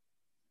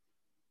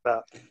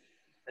 But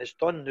it's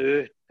done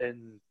now,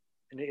 and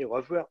you need to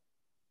live with it.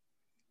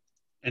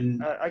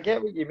 And I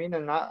get what you mean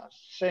in that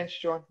sense,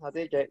 John. I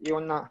do get you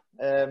on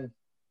that.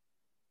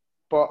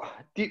 But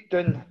deep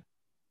down,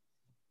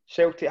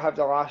 Celtic have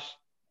the last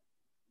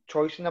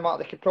choice in the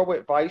matter. They could probably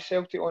advise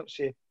Celtic on to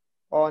say,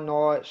 oh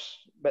no,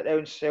 but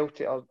then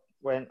Celtic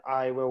went,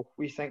 aye, well,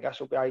 we think this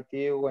will be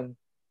ideal, and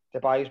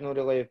Dubai's not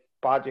really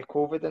bad with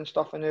COVID and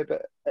stuff and now.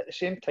 But at the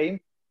same time,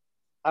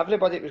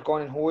 everybody that was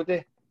going on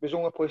holiday, was the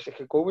only place they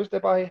could go was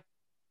Dubai.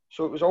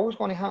 So it was always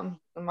going to happen,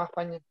 in my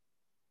opinion.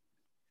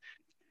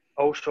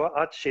 Also,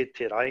 I'd say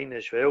to Ryan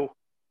as well,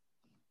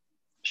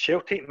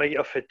 Celtic might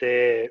have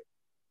had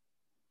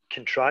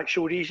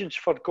contractual reasons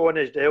for going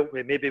as dealt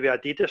with, maybe with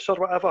Adidas or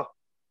whatever.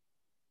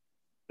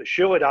 But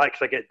surely that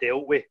actually get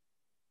dealt with,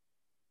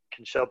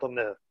 considering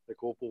the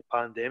global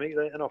pandemic,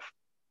 right enough.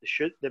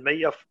 They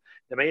might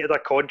have a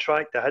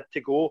contract they had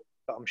to go,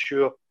 but I'm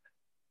sure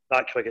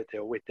that could get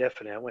dealt with,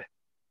 definitely.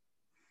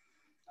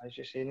 As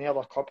you say, the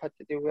other club had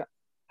to deal with it,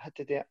 had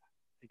to do it.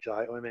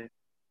 Exactly, mate.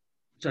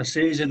 As I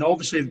say, and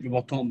obviously we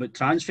were talking about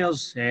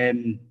transfers.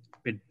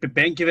 With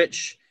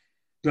Benkovic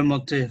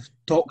rumoured to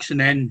talks,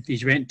 and then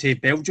he went to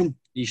Belgium.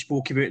 He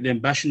spoke about the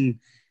ambition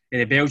in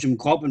the Belgium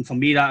club, and for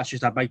me that's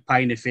just a big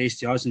pie in the face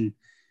to us, and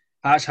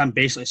that's him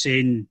basically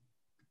saying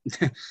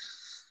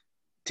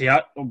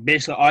to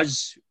basically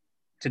us,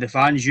 to the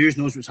fans, you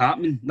knows what's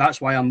happening.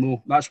 That's why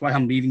I'm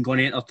even going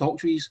to enter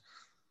talks with you.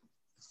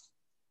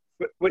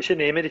 What's the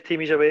name of the team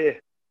he's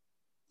away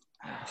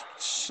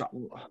to?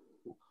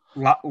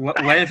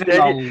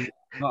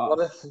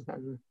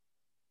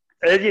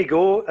 There you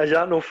go. Is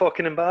that no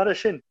fucking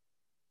embarrassing?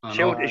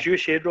 As you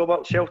said,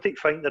 Robert, Celtic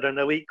think they're an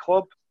elite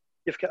club.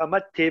 You've got a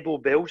mid-table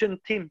Belgian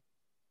team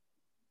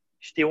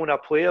stealing a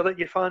player that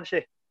you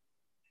fancy.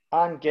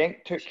 And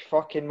Genk took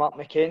fucking Mark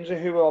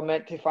McKenzie, who we were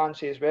meant to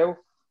fancy as well.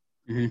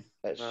 Mm-hmm.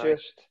 It's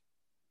just,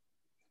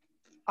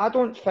 I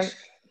don't think,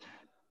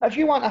 if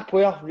you want a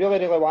player,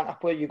 really want a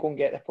player, you go and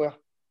get the player.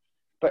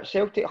 But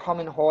Celtic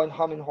humming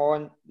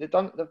on. They've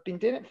been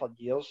doing it for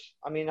years.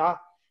 I mean, I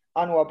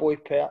know a boy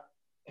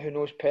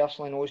who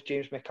personally knows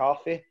James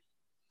McCarthy.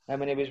 And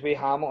when he was with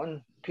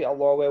Hamilton, Peter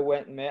Lawwell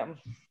went and met him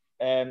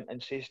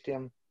and says to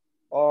him,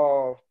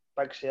 oh,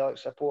 big Celtic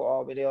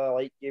supporter, we really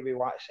like you, we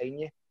want to sign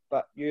you.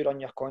 But you run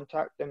your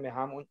contract in with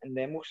Hamilton and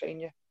then we'll sign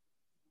you.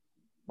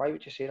 Why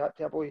would you say that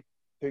to a boy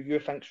who you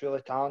think's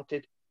really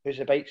talented, who's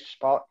the big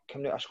spark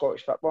coming out of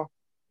Scottish football?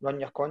 Run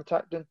your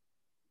contract in.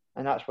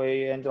 And that's why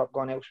you ended up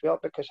going elsewhere,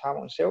 because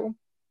Hamilton sold him.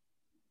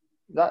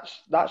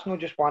 That's not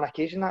just one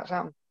occasion that's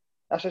happened.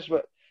 This is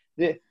what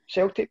the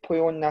Celtic play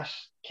on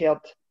this card.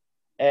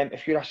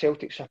 If you're a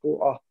Celtic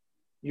supporter,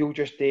 you'll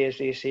just do as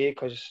they say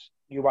because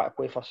you want to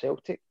play for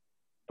Celtic.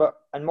 But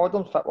in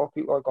modern football,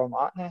 people are going,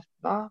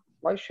 nah,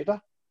 why should I?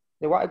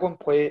 They want to go and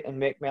play and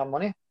make more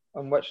money,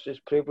 on which is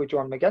proved with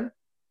John McGinn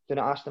doing it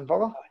at Aston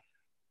Villa.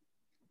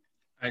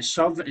 It's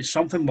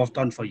something we've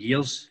done for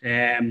years.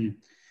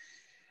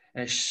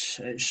 It's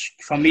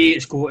for me.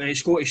 It's got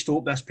to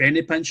stop this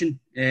penny pinching.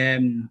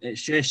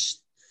 It's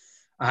just,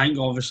 I think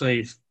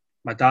obviously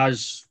my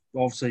dad's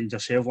obviously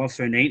yourself lived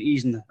through the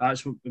 90s, and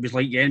that's what it was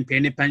like getting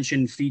penny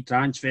pinching, free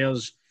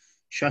transfers,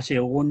 shitty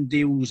loan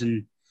deals,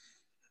 and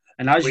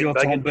as you're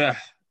talking about,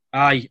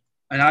 and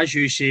as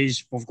you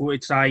says, we've got to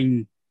try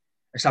and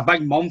it's a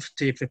big month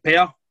to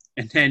prepare,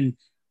 and then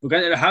we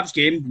get to the Hibs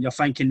game, and you're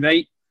thinking,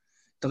 right,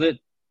 they're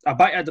a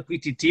bit of a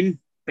depleted team,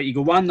 but you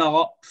go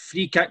 1-0 up,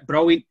 free kick,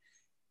 brilliant.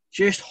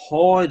 Just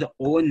hold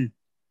on.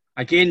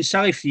 Again,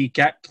 silly free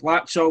kick,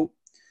 Laxalt,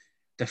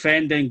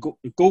 defending,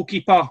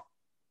 goalkeeper,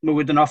 not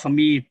good enough for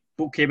me.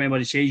 Book came in where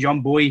he says,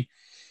 young boy,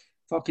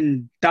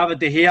 Fucking David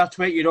De Gea,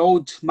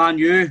 20-year-old, Man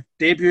U,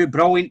 debut,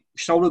 brilliant,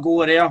 still the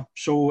goalie there.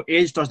 So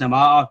age doesn't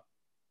matter.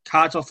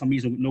 Cadder for me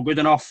is no good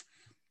enough.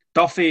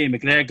 Duffy,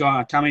 McGregor,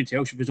 I can't even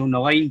tell if he was on the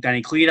line,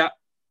 didn't clear it.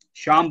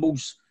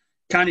 Shambles,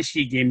 can't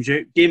see games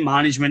out. Game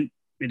management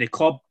with the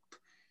club,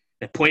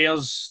 the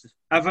players,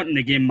 everything,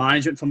 the game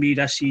management for me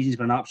this season's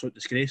been an absolute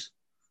disgrace.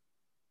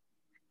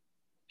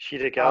 See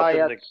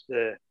regarding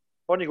the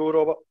on you go,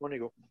 Robert, on you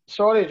go.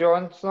 Sorry,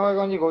 John. It's not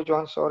on you go,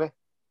 John, sorry.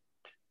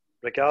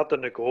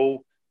 Regarding the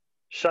goal,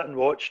 sitting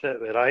watching it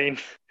with Ryan,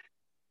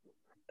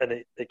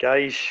 and the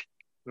guys,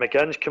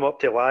 McGinn's come up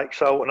to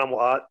Laxalt, and I'm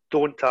like,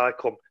 don't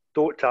tackle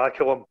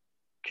him,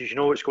 because you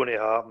know what's going to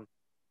happen.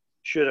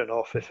 Sure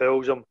enough, he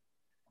fouls him.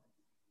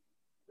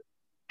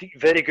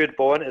 Very good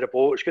ball into the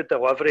box, good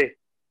delivery.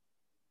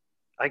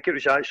 I think it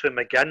was actually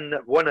McGinn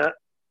that won it.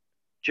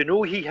 Do you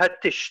know he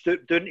had to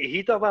stoop down to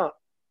header that?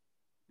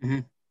 Mm-hmm.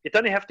 He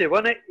didn't have to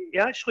win it.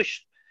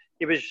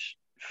 He was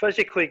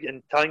physically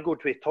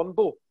entangled with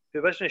Turnbull,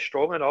 who wasn't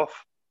strong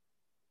enough.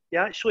 He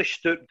actually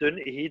stooped down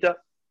to head it,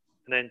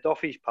 and then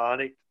Duffy's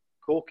panicked.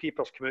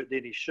 Goalkeepers come out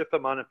doing his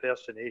Superman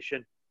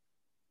impersonation.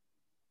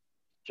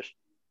 Just,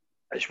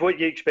 it's what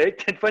you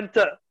expected, wasn't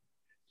it?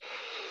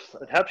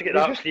 I'd have to get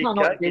that free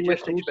kick. You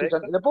just expect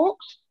into the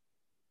box.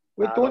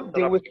 We don't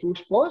deal with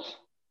close balls.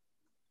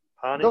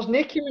 There's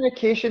no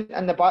communication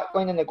in the back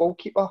line and the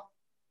goalkeeper.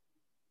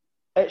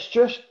 It's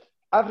just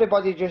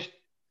everybody just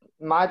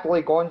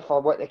madly going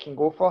for what they can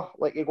go for.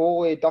 Like the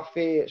goalie,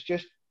 Duffy, it's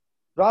just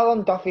rather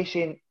than Duffy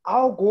saying,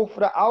 I'll go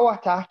for it, I'll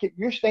attack it,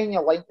 you stay in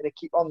your line to the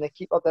keeper, and the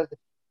keeper does it.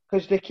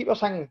 Because the keeper's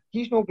thinking,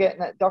 he's not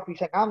getting it, Duffy's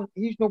thinking,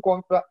 he's not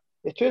going for it.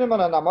 The two of them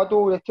are in a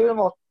muddle, the two of them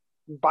are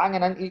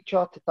banging into each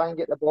other to try and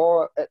get the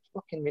ball. It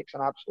fucking makes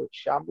an absolute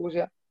shambles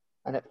here.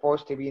 And it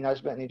falls to Wee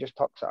Nisbet and he just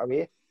tucks it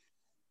away.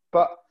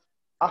 But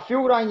I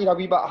feel, Ryan, you're a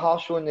wee bit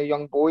harsh on the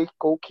young boy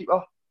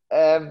goalkeeper.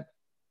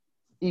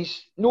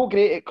 He's no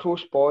great at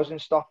close balls and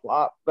stuff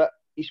like that, but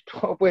he's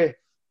probably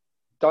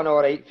done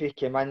all right if he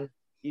came in.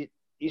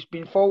 He's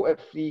been faulted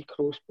at 3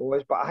 close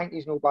balls, but I think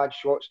he's no bad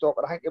shot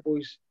stopper. I think the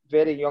boy's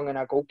very young in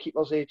a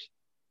goalkeeper's age.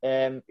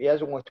 He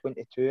is only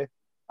 22.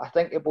 I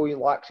think the boy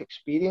lacks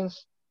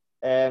experience.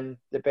 The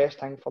best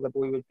thing for the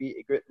boy would be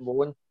to go out and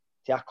loan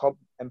to a club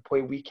and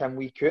play week in,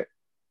 week out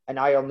and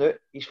iron out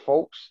his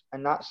faults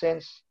in that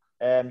sense.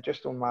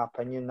 Just on my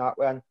opinion that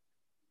way.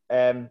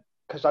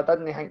 Because I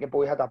didn't think the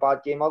boy had a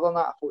bad game other than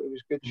that. I thought he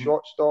was good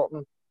shot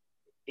stopping.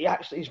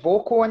 He's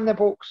vocal in the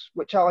box,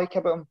 which I like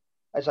about him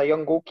as a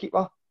young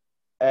goalkeeper.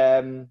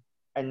 And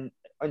on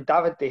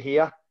David De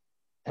Gea,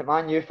 the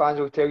Man U fans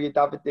will tell you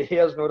David De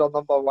Gea's not our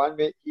number one,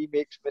 mate. He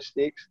makes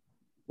mistakes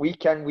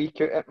week in,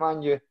 week out at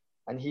Man U,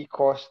 and he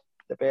cost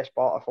the best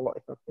part of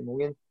 40-50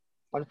 million.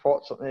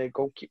 Unfortunately,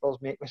 goalkeepers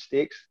make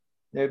mistakes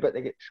now, but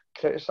they get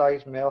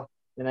criticised more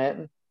than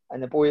anything.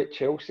 And the boy at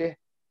Chelsea,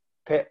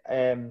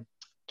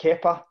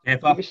 Kepa, he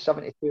was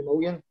 72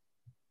 million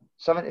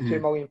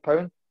 £72 million,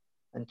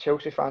 and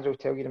Chelsea fans will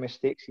tell you the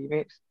mistakes he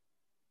makes.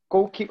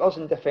 Goalkeepers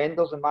and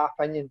defenders, in my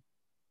opinion,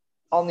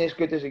 aren't as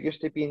good as it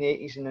used to be in the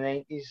 80s and the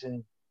 90s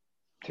and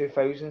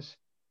 2000s,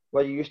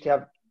 where you used to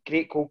have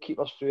great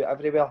goalkeepers through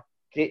everywhere,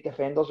 great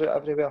defenders out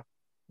everywhere.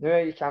 Now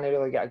you can't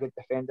really get a good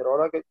defender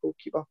or a good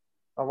goalkeeper.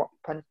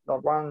 They're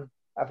one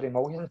every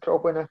million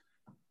probably now.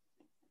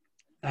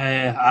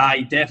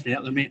 Aye,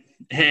 definitely,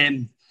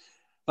 mate.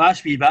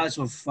 Last wee bit, as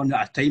we've run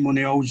out of time on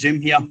the old Zoom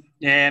here.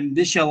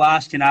 This is your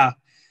last kind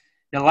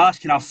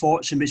of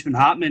thoughts on what's been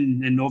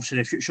happening and obviously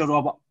the future,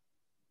 Robert.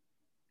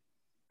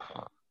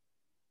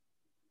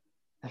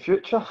 The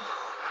future?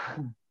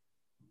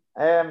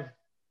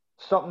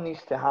 Something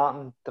needs to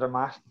happen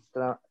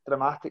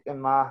dramatic in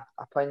my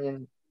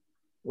opinion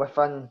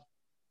within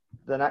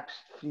the next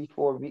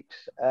 3-4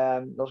 weeks.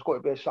 There's got to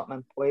be something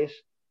in place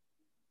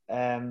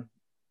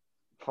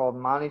for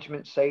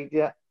management side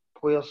yet,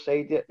 players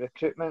side yet,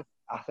 recruitment.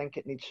 I think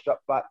it needs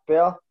stripped back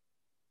better,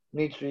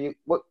 needs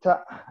looked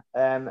at,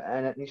 and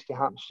it needs to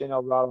happen sooner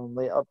rather than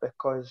later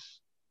because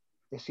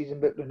the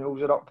season book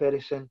renewals are up very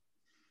soon,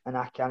 and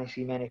I can't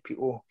see many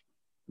people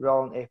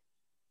willing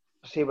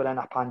to say we're in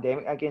a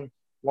pandemic again,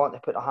 wanting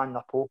to put a hand in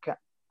their pocket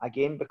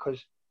again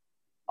because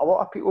a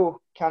lot of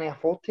people can't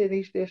afford to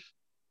these days.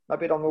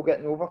 Maybe they're not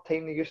getting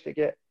overtime they used to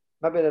get.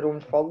 Maybe their own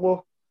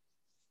furlough.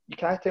 You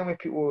can't tell me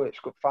people that's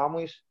got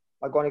families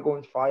are going to go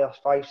and fire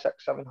 500,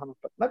 600, 700.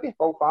 Maybe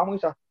full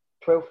families are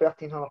 £1,200,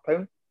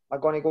 £1,300 are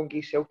going to go and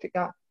give Celtic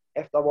that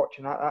if they're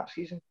watching that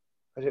season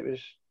because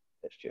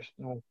it's just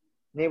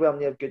nowhere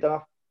near good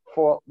enough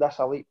for this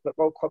elite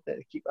football club that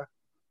they keep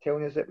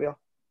telling us that we are.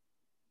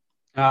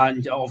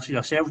 And obviously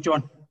yourself,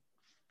 John.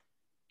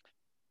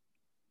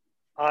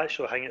 I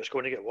actually think it's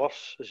going to get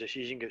worse as the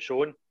season gets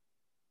on.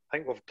 I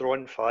think we've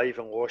drawn 5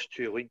 and lost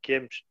 2 league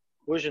games.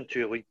 Losing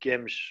 2 league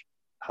games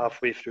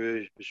halfway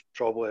through was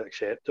probably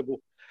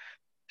acceptable.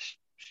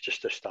 It's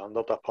just the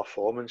standard of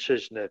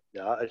performances and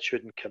the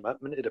attitude and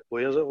commitment to the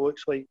players, it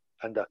looks like.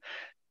 And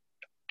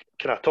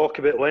can I talk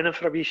about Lennon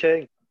for a wee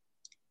second?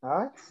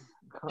 Aye.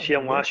 See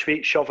him last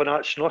week shoving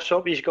that snus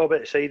up he's got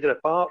at the side of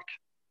the park.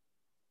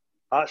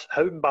 That's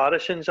how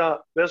embarrassing is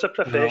that? Where's the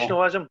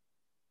professionalism?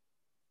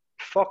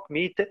 Fuck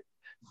me.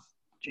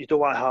 You don't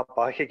want to have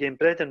back again.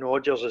 Brendan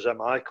Rodgers is a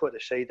Michael at the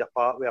side of the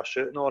park with a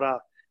suit and all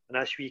that,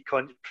 and this wee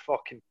cunt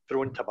fucking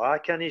throwing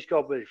tobacco in his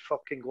gob with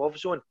fucking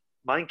gloves on.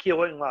 Manky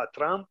looking like a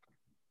tramp.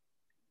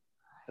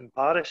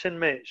 Embarrassing,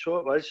 mate. So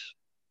it was.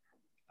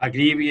 I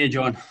agree with you,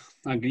 John.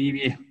 I agree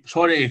with you.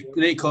 Sorry,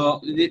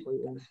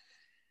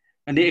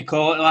 I need to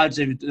call it, lads.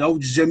 The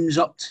old Zoom's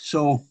up.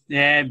 So,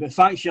 but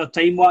thanks for your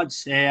time,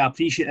 lads. I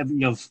appreciate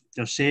everything you've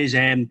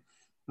said.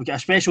 We've got a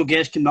special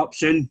guest coming up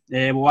soon.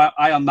 We'll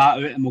iron that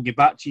out and we'll get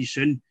back to you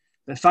soon.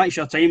 But thanks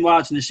for your time,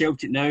 lads, in the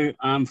Celtic Now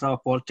and for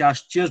our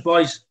podcast. Cheers,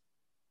 boys.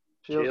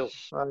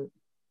 Cheers. Right.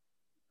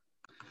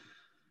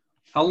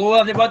 Hello,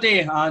 everybody,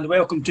 and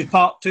welcome to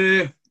part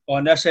 2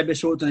 on this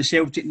episode of the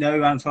Celtic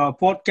Now and for our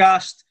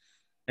podcast.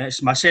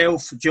 It's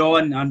myself,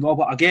 John, and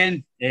Robert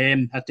again.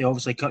 Had to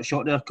obviously cut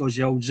short there because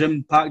the old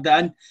Zoom packed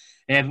it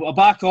in. But we're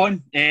back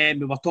on. We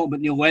were talking about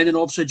Neil Lennon,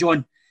 obviously,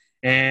 John.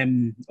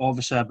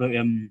 Obviously about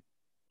him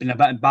being a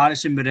bit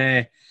embarrassing with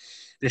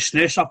the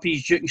snooze up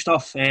his duke and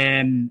stuff.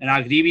 And I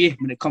agree with you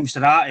when it comes to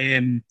that.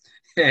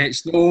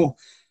 That's no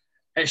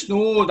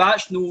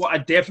a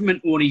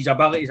detriment on his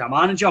ability as a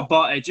manager,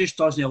 but it just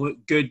doesn't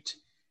look good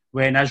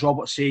when, as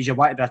Robert says, you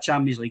want to be a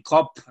Champions League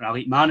club or a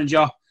elite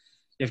manager.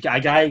 You've got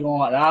a guy going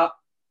like that.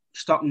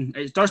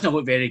 It doesn't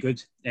look very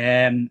good.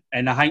 And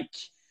I think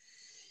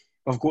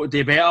we've got to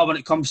do better when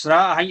it comes to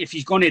that. I think if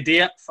he's going to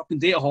do it, fucking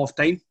do it at half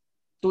time.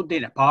 Don't do it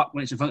in the park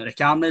when it's in front of the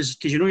cameras.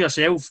 Because you know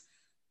yourself,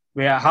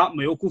 where it happened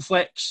with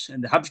Oakleflex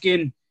in the Hibs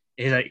game,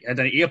 he had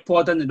an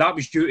AirPod in, and that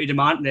was due to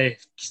the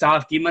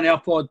staff giving him an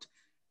AirPod.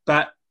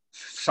 But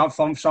some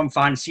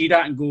fans see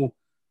that and go,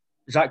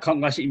 is that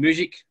cunt listen to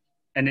music?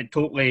 And it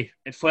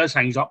flares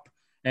things up.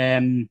 I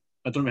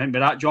don't know about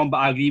that, John, but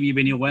I agree with you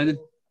with Neil Lennon.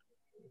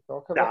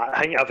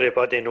 I think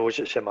everybody knows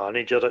it's a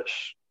manager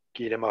that's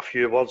giving him a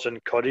few words of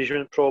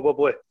encouragement,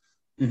 probably.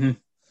 Mm-hmm.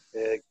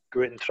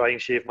 Go out and try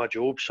and save my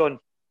job, son.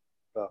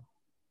 But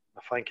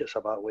I think it's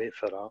a bit late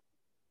for that.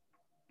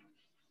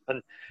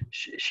 And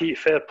see,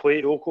 fair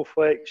play to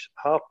Oakleflex,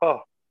 Harper,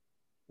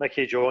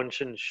 Mickey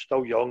Johnson,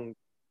 still young,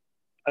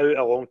 out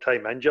a long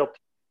time injured.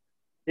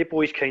 They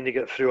boys kind of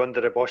get through under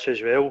the bus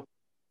as well.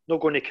 Not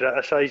going to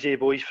criticise the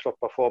boys for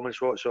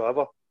performance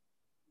whatsoever.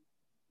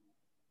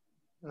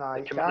 No,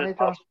 you can't.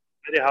 can't.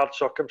 Very hard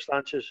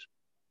circumstances.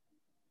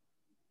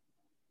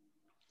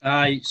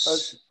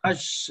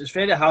 It's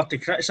very hard to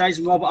criticise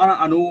him, Robert.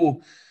 I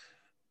know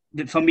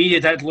that for me,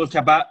 it did look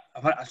a bit,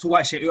 I don't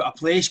want to say out of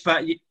place,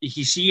 but you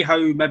can see how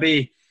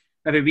maybe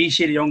we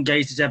say the young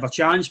guys deserve a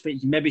chance, but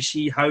you can maybe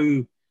see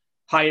how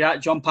high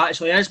that jump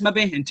actually is,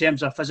 maybe, in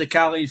terms of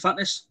physicality and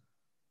fitness.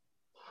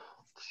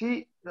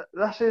 See,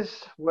 this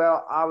is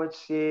where I would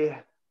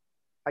say,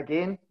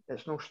 again,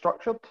 it's not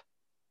structured.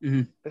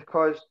 Mm-hmm.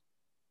 Because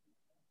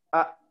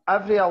at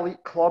every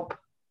elite club,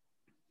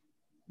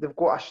 they've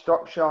got a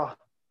structure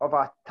of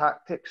a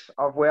tactics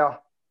of where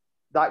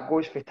that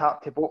goes for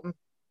tap to bottom.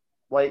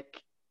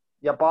 Like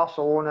your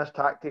Barcelona's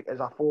tactic is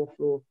a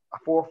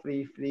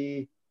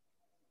 4-3-3,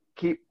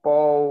 keep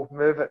ball,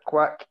 move it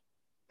quick,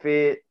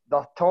 for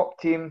their top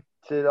team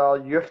to their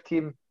youth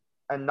team,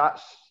 and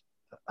that's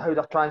how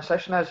their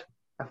transition is.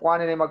 If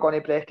one of them are going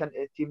to break into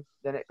the team,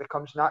 then it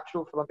becomes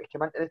natural for them to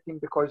come into the team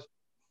because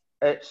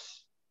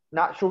it's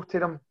natural to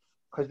them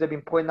because they've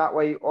been playing that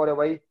way all the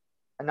way,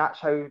 and that's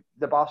how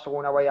the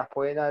Barcelona way of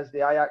playing is, the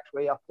Ajax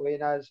way of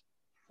playing is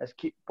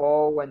keep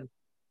ball, and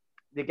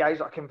the guys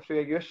that come through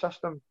a youth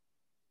system.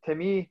 To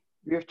me,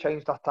 we've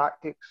changed our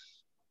tactics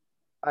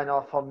and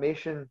our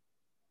formation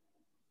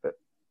about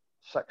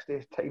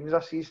 60 times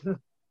a season.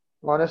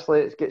 Honestly,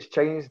 it gets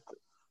changed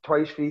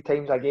 2-3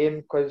 times a game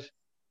because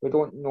we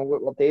don't know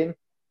what we're doing.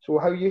 So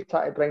how you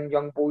try to bring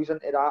young boys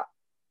into that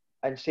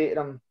and say to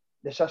them,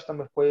 the system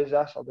we play is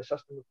this or the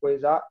system we play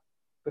is that,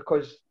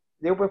 because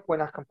they'll be playing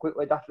a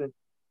completely different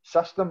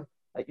system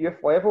at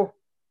youth level.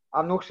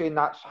 I'm not saying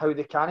that's how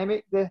they can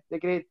make the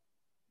grade,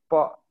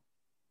 but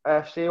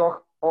if say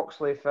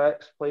Oxley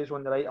Fix plays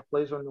on the right or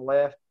plays on the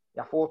left,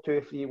 you're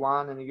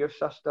 4-2-3-1 in the youth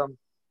system,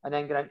 and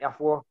then get into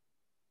a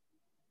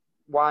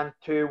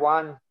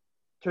 4-1-2-1-2,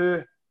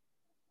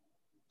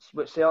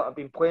 which Celtic have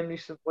been playing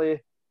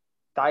recently,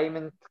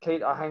 diamond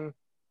kind of thing.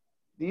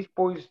 These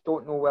boys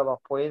don't know where they're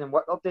playing and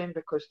what they're doing,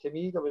 because to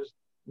me there was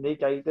no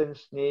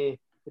guidance, we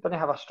didn't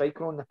have a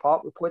striker on the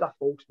park. We played a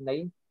false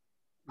 9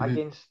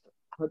 against,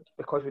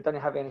 because we didn't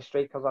have any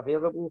strikers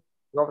available.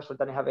 We obviously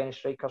didn't have any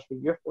strikers for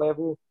youth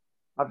level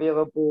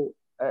available.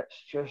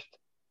 It's just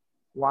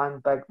one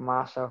big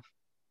massive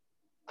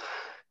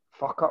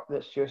fuck up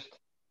that's just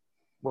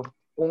we've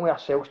only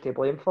ourselves to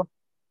blame for.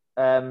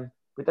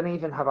 We didn't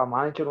even have a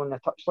manager on the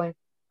touchline.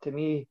 To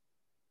me,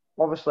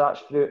 obviously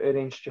that's through our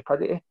own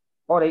stupidity.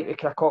 Alright, we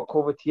could have caught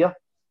COVID here,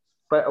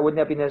 but it wouldn't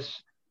have been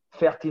as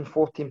 13,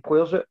 14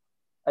 players out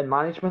in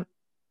management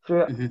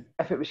through it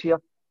if it was here.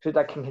 So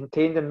that can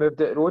contained and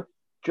moved out the road.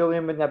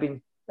 Julian wouldn't have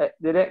been. They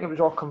reckon it was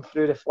all come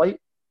through the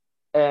flight.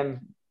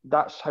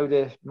 That's how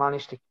they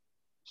managed to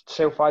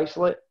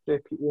self-isolate through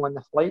people on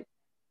the flight.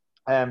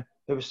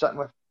 The who was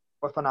sitting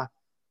within a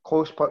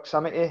close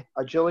proximity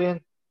of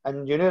Julian.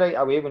 And you knew right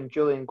away when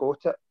Julian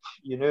got it,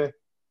 you knew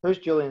who's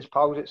Julian's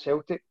pals at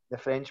Celtic, the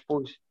French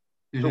boys.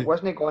 So it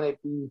wasn't going to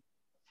be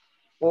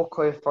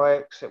Oakley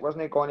Flex, it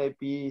wasn't going to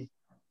be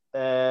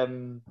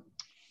any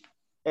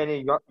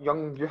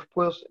young youth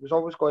players. It was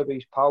always going to be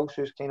his pals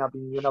who's kind of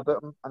been known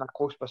about him in a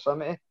close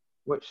proximity,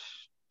 which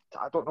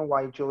I don't know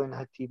why Julian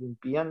had to even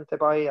be in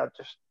Dubai.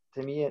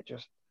 To me, it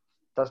just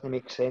doesn't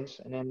make sense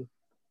in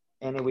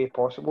any way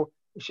possible.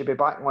 He should be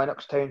back in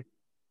Lennoxtown,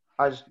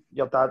 as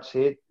your dad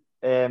said,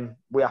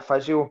 with a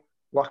physio,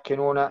 working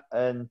on it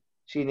and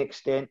seeing the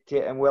extent to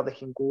it and where they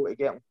can go to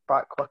get him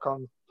back quicker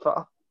and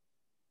fitter.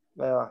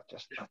 Well,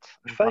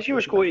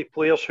 physios go to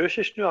players'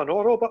 houses now, I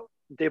know, Robert.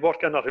 They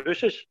work in their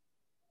houses.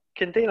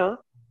 Can they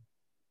not?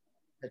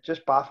 It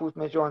just baffles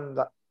me, John,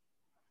 that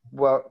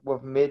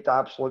we've made the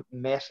absolute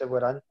mess that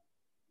we're in.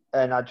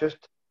 And I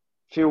just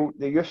feel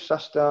the youth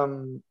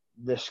system,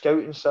 the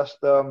scouting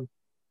system,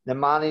 the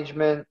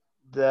management,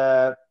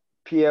 the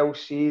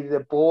PLC,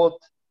 the board,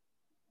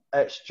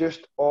 it's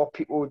just all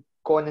people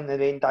going in the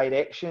wrong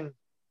direction.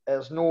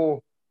 There's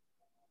no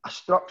a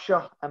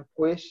structure in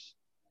place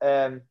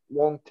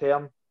long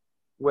term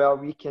where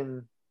we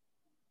can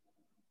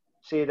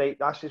say, right,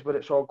 this is where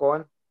it's all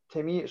going.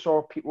 To me, it's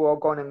all people all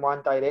going in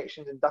one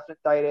direction, in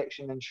different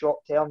direction, in short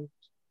term,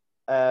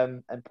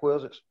 and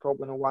players that's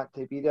probably don't want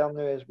to be there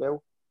now as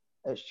well.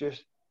 It's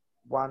just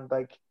one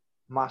big,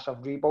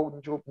 massive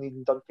rebuilding job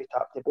needing done for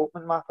top to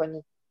bottom, in my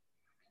opinion.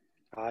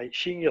 Aye,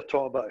 seeing you're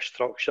talking about a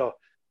structure,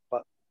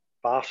 but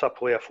Barca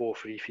play a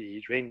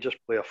 4-3-3, Rangers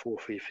play a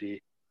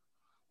 4-3-3.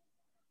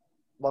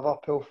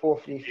 Liverpool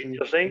 4-3-3.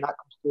 Right.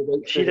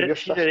 See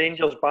the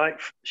Rangers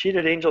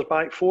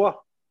back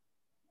four.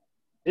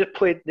 They're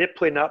playing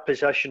that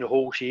position the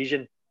whole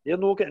season. They're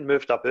not getting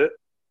moved about.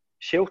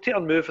 Celtic are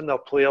moving their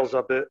players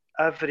about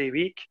every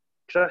week.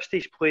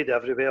 Christie's played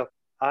everywhere.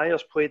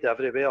 Ayers played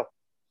everywhere.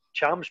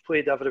 Champs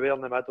played everywhere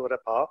in the middle of the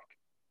park.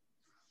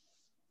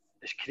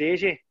 It's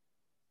crazy.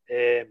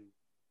 You're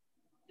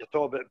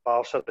talking about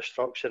Barca, the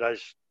structure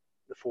is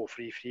the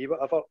 4-3-3,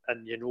 whatever,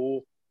 and you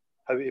know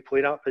how to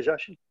play that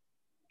position.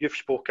 You've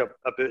spoken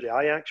about the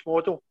Ajax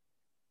model.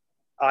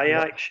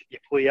 Ajax, you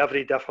play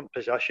every different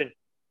position.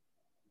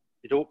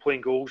 You don't play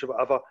in goals or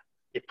whatever.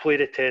 You play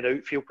the 10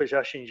 outfield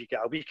positions. You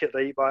get a week at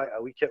right back,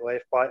 a week at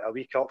left back, a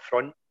week up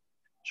front.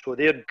 So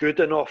they're good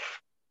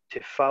enough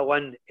to fill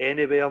in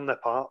anywhere in the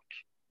park.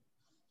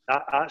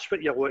 That's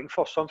what you're looking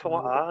for, something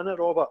like that, isn't it,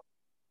 Robert?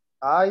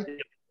 Aye,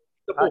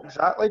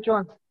 exactly,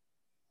 John.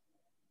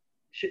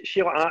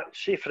 See like that.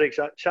 See, for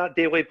example, that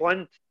Daley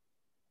Blind,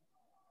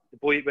 the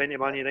boy who went to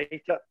Man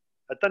United.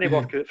 It didn't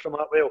work out from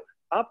that well.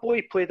 That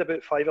boy played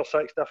about 5 or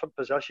 6 different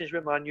positions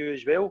with Man U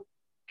as well,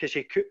 because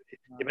he could.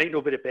 He might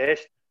not be the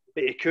best,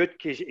 but he could,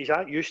 because he's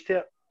that used to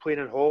it playing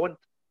in Holland,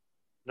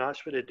 and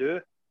that's what they do.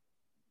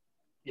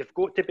 You've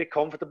got to be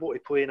comfortable to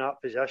play in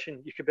that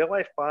position. You could be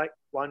left back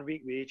 1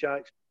 week with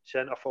Ajax,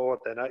 centre forward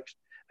the next,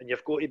 and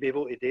you've got to be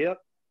able to do it,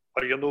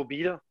 or you're no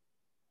beater.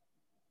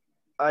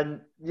 And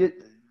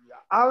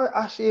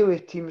I say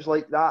with teams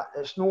like that,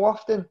 it's no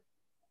often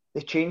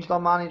they change their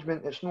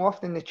management, it's no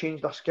often they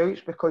change their scouts,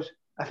 because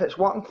if it's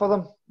working for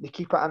them, they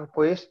keep it in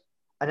place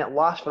and it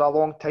lasts for a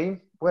long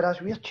time.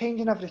 Whereas we're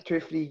changing every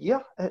 2-3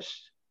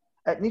 years.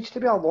 It needs to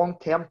be a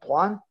long-term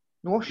plan,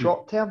 no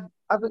short-term.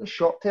 Everything's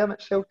short-term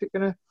at Celtic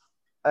now,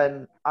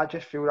 and I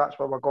just feel that's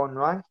where we're going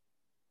wrong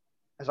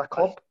as a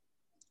club.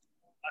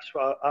 That's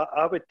what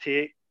I would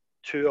take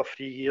 2 or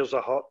 3 years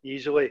of hurt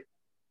easily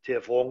to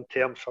have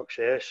long-term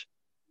success.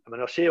 And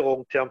when I say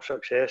long-term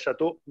success, I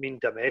don't mean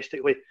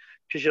domestically,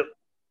 because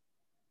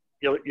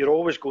you're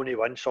always going to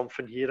win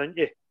something here, aren't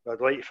you? I'd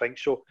like to think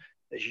so.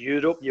 It's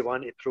Europe you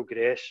want to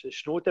progress.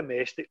 It's not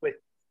domestically.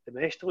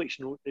 Domestically,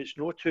 it's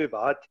not too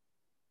bad.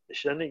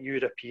 It's in the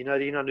European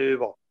arena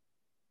now.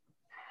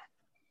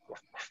 We're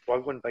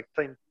struggling big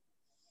time.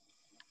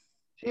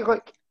 See,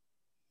 like,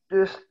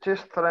 just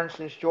for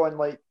instance, John,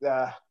 like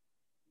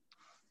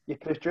you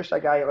produce a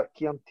guy like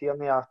Kieran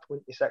Tierney at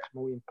 £26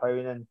 million,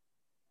 and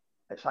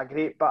it's a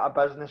great bit of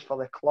business for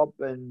the club.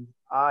 And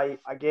I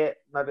get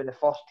maybe the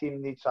first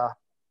team needs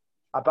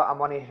a bit of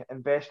money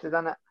invested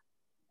in it.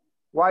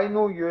 Why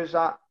not use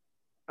that?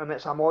 And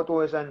it's a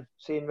model as in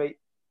saying, right,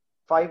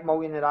 5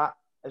 million of that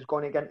is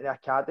going to get into the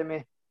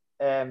academy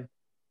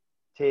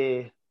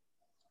to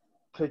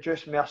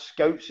produce more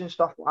scouts and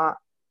stuff like that,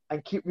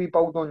 and keep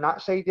rebuilding on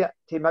that side of it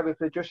to maybe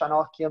produce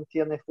another Kieran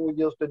Tierney 4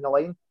 years down the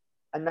line.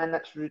 And then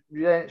it's the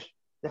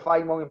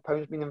 £5 million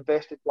being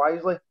invested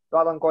wisely,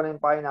 rather than going and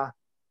buying a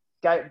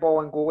get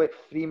ball and goal at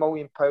 £3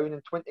 million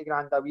and 20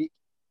 grand a week,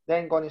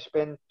 then going to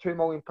spend £2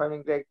 million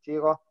on Greg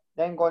Taylor,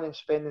 then going and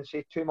spending,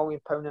 say, £2 million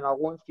in a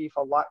loan fee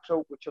for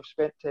Laxalt, which I've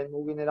spent 10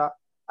 million of that,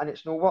 and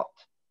it's no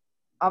worked.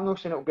 I'm not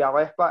saying it'll be a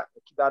left back,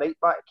 it could be a right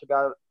back, it could be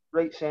a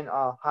right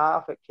centre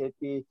half, it could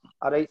be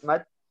a right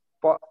mid,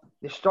 but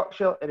the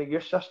structure of the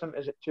youth system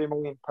is at £2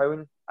 million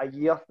a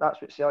year.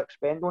 That's what Celtic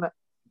spend on it.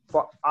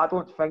 But I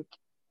don't think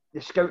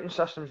the scouting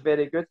system is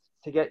very good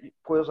to get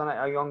players in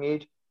at a young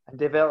age, and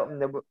develop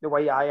them the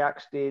way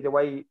Ajax do, the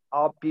way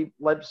RB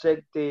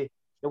Leipzig do,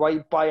 the way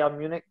Bayern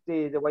Munich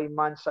do, the way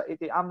Man City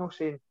do. I'm not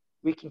saying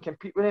we can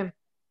compete with them,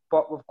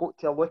 but we've got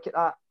to look at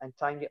that and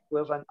try and get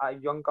players in at a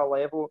younger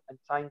level and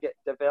try and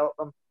develop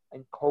them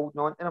and holding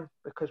on to them,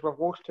 because we've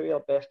lost two of our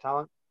best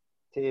talent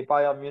to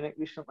Bayern Munich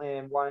recently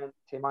and one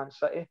to Man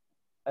City,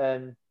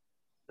 and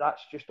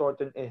that's just all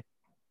down to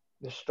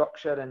the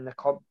structure and the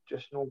club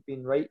just not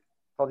being right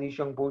for these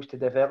young boys to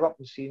develop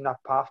and seeing their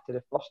path to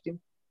the first team,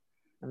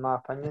 in my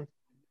opinion.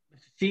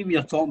 See, we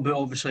are talking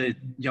about, obviously,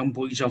 young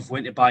boys have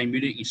went to Bayern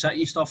Munich and City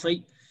and stuff,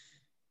 right?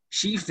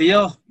 See if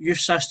their youth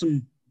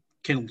system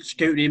can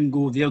scout them and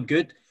go, they're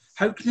good.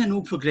 How can they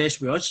not progress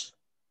with us?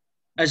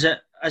 Is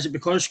it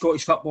because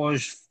Scottish football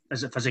is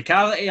it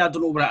physicality? I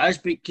don't know what it is,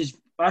 because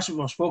that's what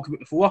we've spoken about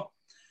before.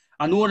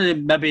 I know that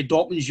maybe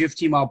Dortmund's youth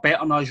team are better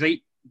than us,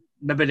 right?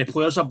 Maybe the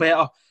players are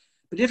better.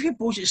 But if your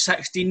boys at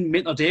 16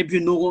 make their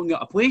debut no longer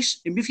at a place,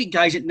 and if you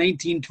guys at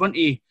 19,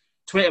 20,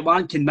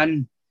 21 can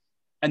win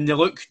and they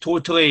look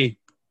totally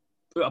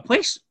out of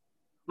place,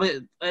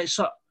 like it's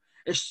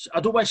I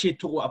don't want to say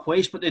totally out of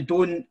place, but they're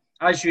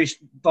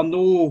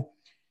no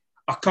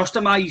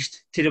accustomed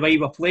to the way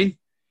we're playing.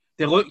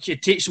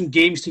 It takes some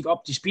games to get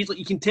up to speed. Like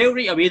you can tell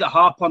right away that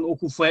Harper,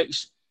 Oakley,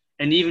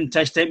 and even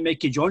to extent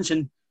Mikey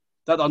Johnson,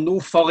 that they're no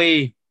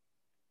fully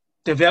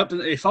developed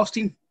into the first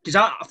team.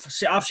 Because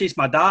I've said to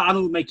my dad, I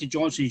know Mikey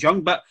Johnson's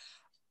young, but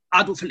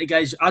I don't think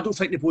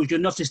the boy's good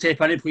enough to step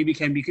in and play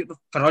weekend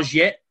for us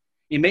yet.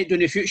 He might do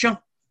in the future.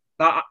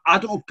 But I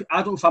don't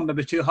think I'm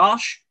maybe too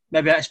harsh.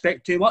 Maybe I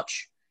expect too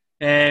much.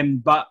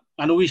 But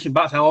I know he's come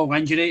back from a long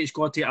injury. He's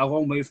got to take a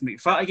long way from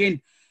fit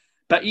again.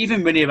 But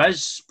even when he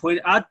is playing,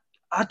 I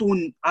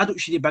don't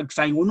see the big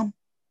thing on him.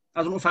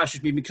 I don't know if that's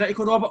just being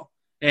critical, Robert.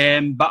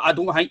 But I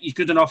don't think he's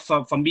good enough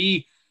for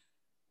me.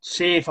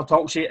 Say, if I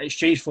talk, say,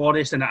 Exchange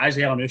Forest and it is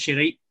Elyounoussi,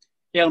 right?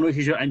 Elyounoussi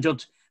is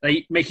injured.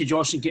 Right, Mikey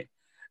Johnson,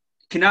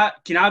 can I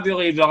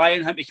really rely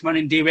on him to come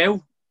in and do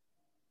well?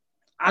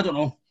 I don't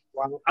know.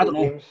 I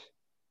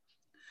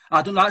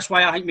don't know. That's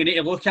why I think we need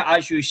to look at,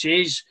 as you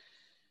says,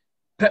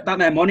 put that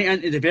much money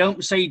into the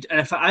development side. And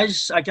if it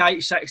is a guy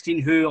at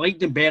 16 who, like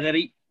Dembele,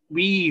 right,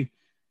 we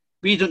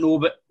don't know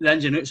about the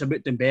ins and outs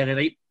about Dembele,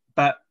 right?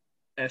 But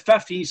at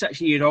 15,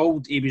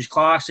 16-year-old, he was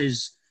class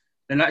as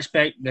the next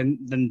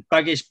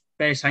biggest,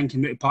 best thing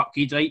came out of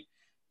Parkhead, right?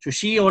 So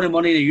see all the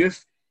money in the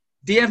youth.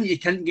 Do you think you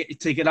can't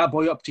get that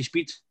boy up to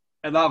speed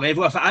at that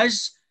level? If it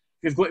is,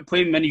 you've got to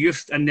play him in the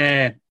youth and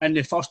in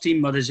the first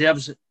team or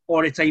reserves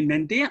all the time,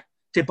 then do it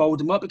to build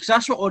them up, because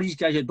that's what all these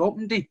guys at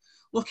Dortmund do.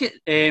 Look at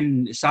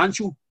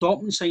Sancho.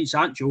 Dortmund signed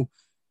Sancho.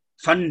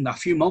 Within a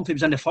few months, he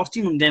was in the first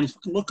team, and then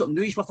look at him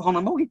now, he's worth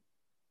 100 million.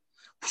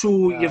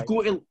 So I think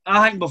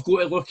we've got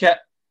to look at.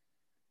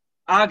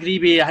 I agree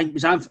with. I think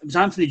it was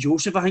Anthony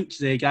Joseph. I think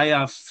the guy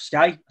of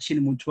Sky. I seen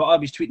him on Twitter. He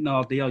was tweeting the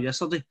other day or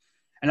yesterday,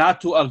 and I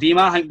totally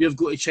agree. I think we've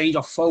got to change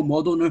our full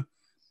model now.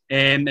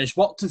 It's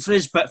working for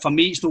us, but for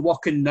me, it's not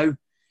working now.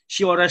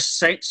 See all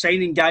this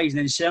signing guys and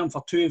then selling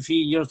for 2 or 3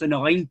 years down the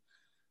line.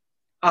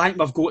 I think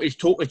we've got to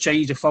totally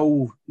change the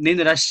full name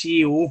of this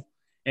CEO.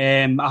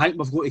 I think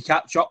we've got to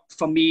catch up.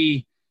 For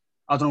me,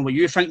 I don't know what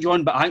you think,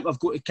 John, but I think we've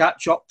got to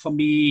catch up for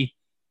me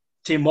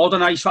to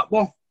modernise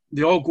football.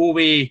 They all go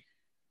with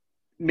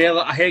more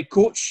like a head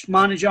coach,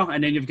 manager,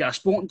 and then you've got a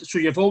sporting. So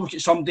you've always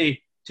got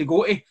somebody to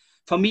go to.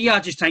 For me, I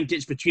just think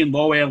it's between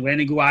Lawwell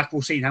and Lenigo.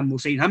 We'll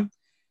sign him.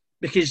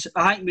 Because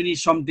I think we need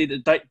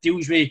somebody that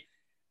deals with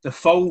the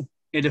full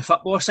of the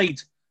football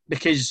side.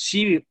 Because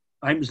see,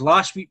 I think it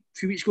was a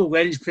few weeks ago,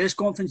 Lenny's press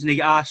conference, and he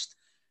got asked,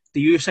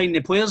 do you sign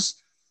the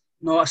players?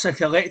 No, it's a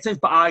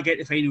collective, but I get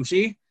the final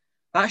say.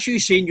 That's you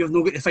saying you've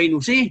not got the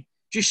final say.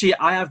 Just say,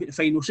 I have got the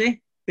final say.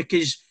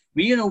 Because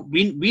we know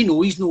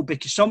he's no,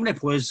 because some of the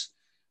players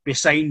we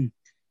sign,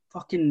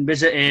 fucking,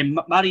 was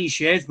it Marion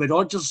Shed with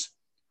Rodgers?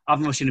 I've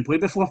never seen him play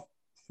before.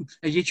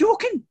 Are you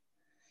joking?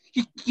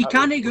 You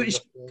can't go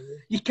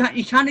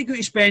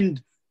to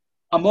spend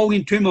 £1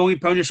 million, £2 million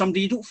on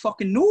somebody you don't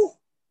fucking know.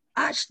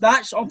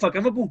 That's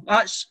unforgivable.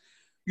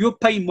 You're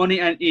paying money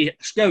into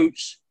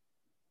scouts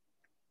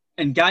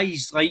and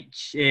guys like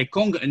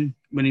Congerton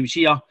when he was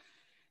here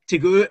to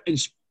go out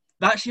and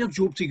that's your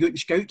job, to go out and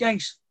scout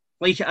guys.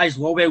 Like it is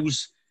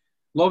Lawwell's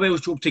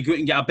job to go out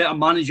and get a better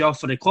manager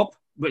for the club,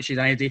 which is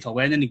an idea for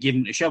Lennon and give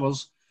him the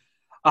shivers.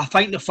 I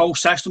think the full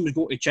system has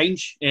got to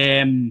change.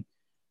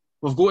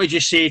 We've got to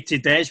just say to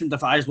Desmond,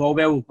 if it is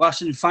Lawwell,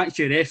 listen, thanks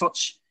for your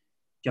efforts.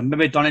 You've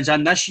maybe done it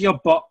in this year,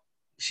 but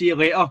see you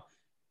later.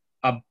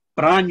 A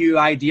brand new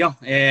idea.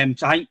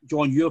 So I think,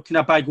 John, you're kind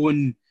of big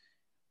on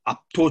a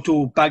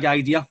total big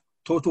idea,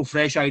 total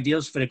fresh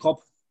ideas for the club.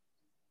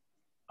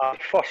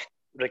 First,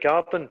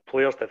 regarding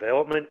players'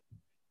 development,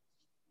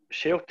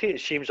 Celtic, it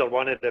seems, are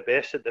one of the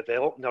best at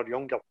developing their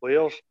younger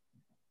players.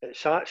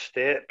 It's that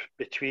step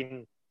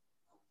between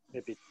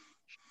maybe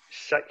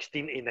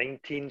 16 to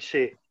 19,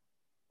 say,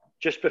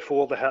 just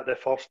before they hit the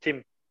first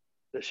team,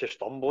 that's a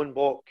stumbling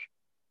block.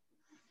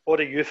 All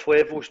the youth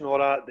levels and all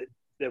that,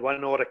 they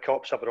win all the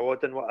cups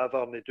abroad and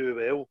whatever, and they do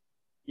well,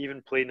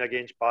 even playing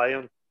against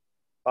Bayern.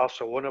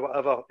 Barcelona,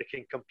 whatever, they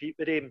can compete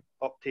with him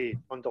up to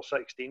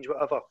under-16s,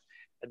 whatever.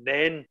 And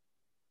then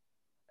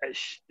they're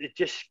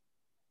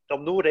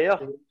not there.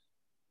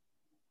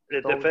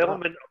 The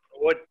development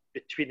abroad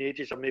between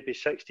ages of maybe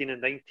 16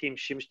 and 19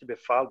 seems to be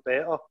far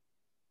better.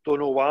 Don't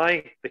know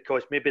why,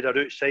 because maybe they're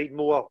outside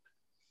more.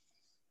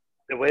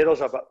 The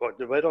weather's a bit, well,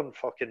 the weather in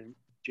fucking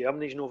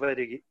Germany's not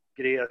very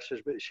great, it's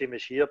the same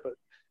as here, but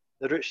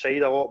they're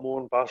outside a lot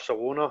more in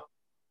Barcelona.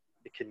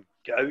 They can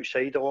get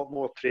outside a lot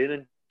more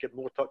training, get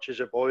more touches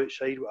of ball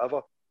outside,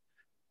 whatever.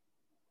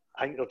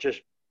 I think they're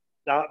just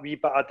that wee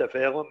bit of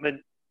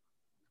development.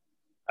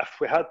 If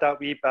we had that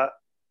wee bit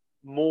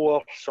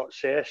more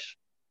success,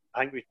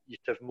 I think you'd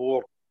have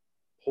more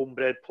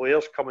homebred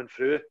players coming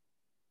through,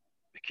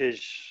 because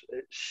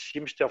it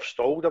seems to have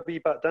stalled a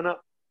wee bit, didn't it?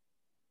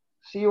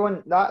 See,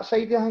 on that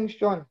side of things,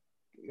 John,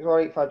 it's all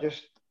right if I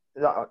just,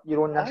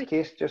 you're on this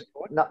case, just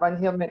nip in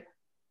here, mate.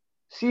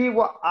 See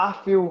what I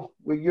feel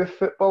with youth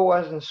football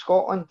is in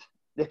Scotland.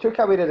 They took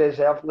away the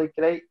reserve league,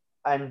 right?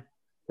 And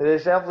the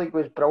reserve league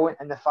was brilliant,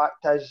 and the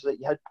fact is that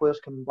you had players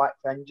coming back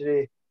for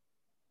injury,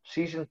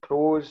 seasoned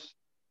pros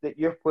that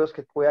your players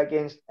could play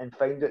against and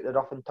find out the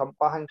rough and tumble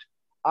things.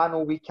 I know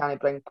we can't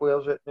bring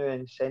players out now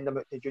and send them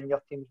out to junior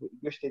teams, what we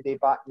used to do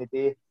back in the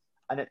day,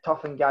 and it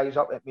toughened guys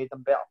up, it made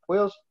them better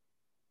players.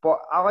 But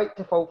I like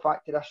the full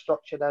fact of this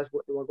structure is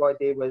what they were going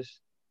to do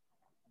was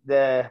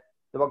they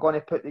were going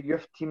to put the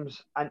youth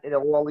teams into the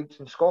lower leagues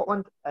in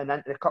Scotland and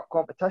into the cup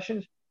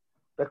competitions,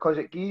 because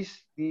it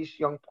gives these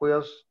young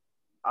players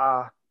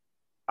a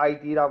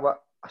idea of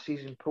what a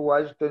season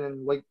pro is doing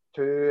in League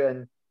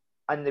 2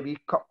 and the wee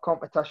cup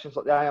competitions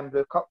like the Iron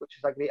Brew Cup, which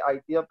is a great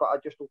idea, but I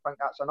just don't think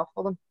that's enough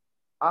for them.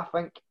 I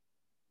think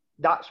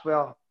that's where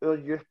our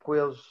youth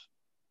players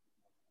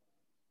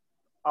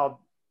are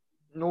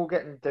not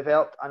getting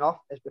developed enough,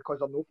 is because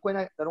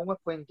they're only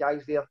playing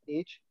guys their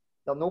age.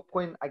 They're not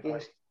playing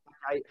against a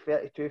guy at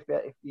 32,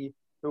 33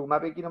 who will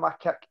maybe give them a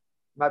kick,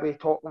 maybe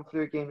talk them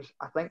through games.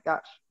 I think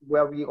that's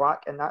where we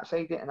lack in that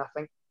side of it, and I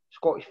think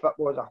Scottish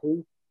football as a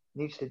whole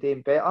needs to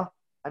do better.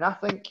 And I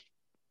think,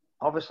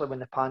 obviously, when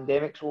the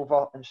pandemic's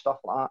over and stuff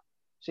like that,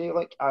 say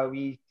like a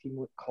wee team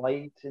like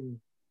Clyde, and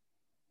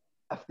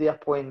if they're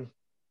playing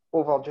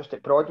over just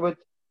at Broadwood,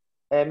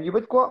 you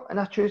would go up on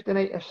a Tuesday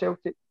night if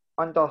Celtic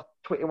under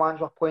 21s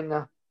were playing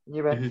there, and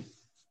you went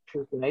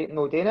Tuesday night,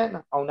 no doing it,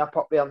 I'll nip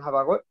up there and have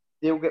a look.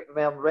 They'll get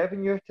more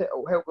revenue to it.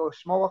 It'll help those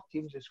smaller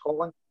teams in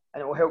Scotland,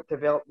 and it'll help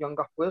develop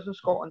younger players in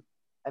Scotland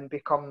and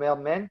become more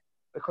men,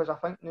 because I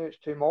think now it's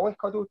too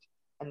mollycoddled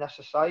in this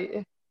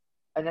society.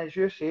 And as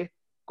you say,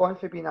 going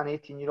from being an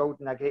 18-year-old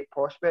and a great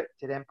prospect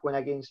to then playing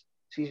against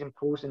seasoned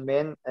pros and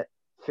men at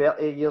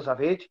 30 years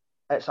of age,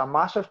 it's a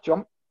massive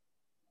jump.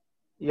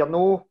 You're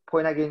no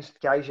playing against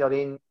guys your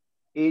own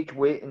age,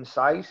 weight and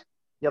size.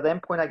 You're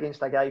then playing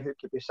against a guy who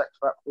could be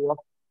 6'4"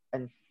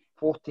 and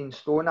 14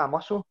 stone of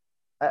muscle.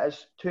 It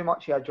is too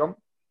much of a jump,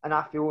 and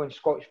I feel in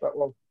Scottish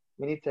football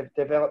we need to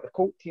develop the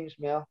colt teams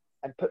more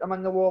and put them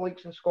in the lower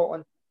leagues in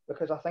Scotland,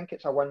 because I think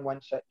it's a win-win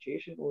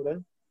situation all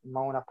in my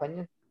own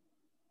opinion.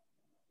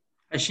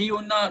 I see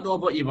on that,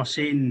 Robert, you were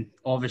saying,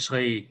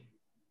 obviously,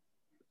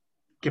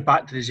 get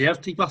back to the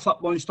reserve team with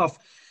football and stuff.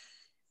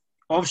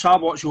 Obviously, I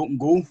watch Open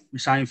Goal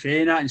with Simon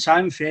Ferry, and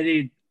Simon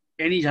Ferry,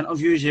 in his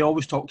interviews, he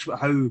always talks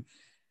about how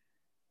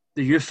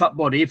the youth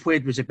football they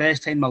played was the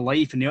best time of my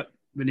life, and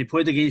when they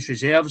played against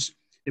reserves,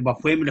 they were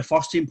playing with the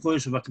first team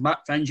players who were come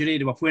back for injury.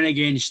 They were playing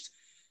against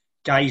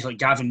guys like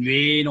Gavin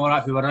Ray and all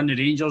that, who were in the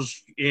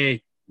Rangers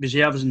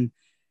reserves, and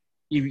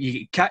you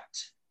get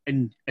kicked.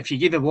 And if you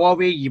give the ball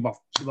away, you were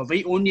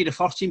right on you. The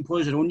first team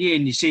players are on you,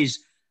 and he says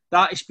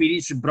that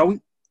experience was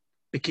brilliant,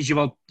 because you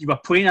were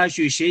playing, as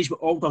you say, with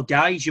older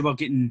guys. You were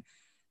getting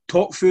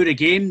talked through the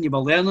game. You were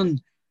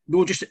learning.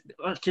 No, just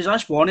because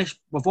let's be honest,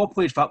 we've all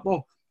played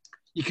football.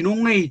 You can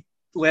only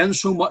learn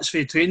so much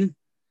for training.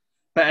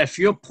 But if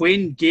you're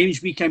playing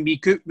games week in,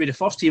 week out with the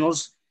first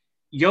teamers,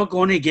 you're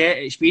going to get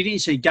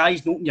experience of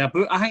guys knocking you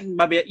about. I think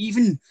maybe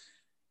even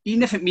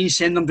if it means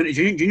sending them down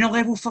to junior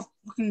level for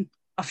fucking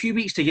a few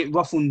weeks to get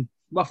ruffled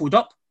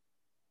up.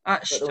 I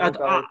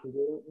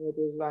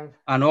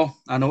know.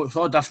 It's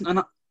all different,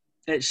 isn't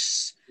it?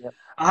 Yep.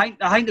 I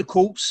think the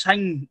Colts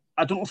thing,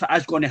 I don't know if it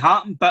is going to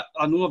happen, but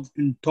I know I've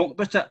been talking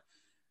about it.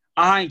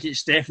 I think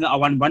it's definitely a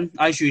win-win.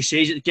 As you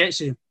say, it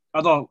gets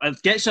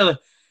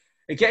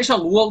a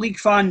lower league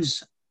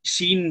fans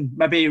seeing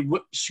maybe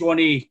what's going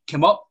to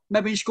come up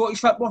maybe in Scottish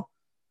football.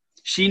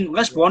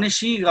 Let's be honest,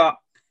 see that,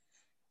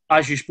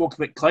 as you spoke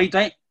about Clyde,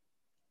 right?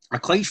 A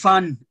Clyde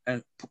fan,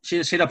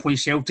 say they're playing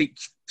Celtic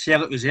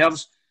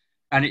reserves,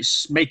 and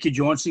it's Mikey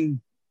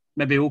Johnson,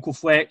 maybe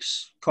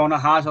Okoflex, Connor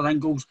Hazard,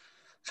 Ingles.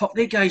 Fuck,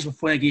 they guys were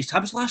playing against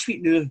Hibs last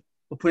week now.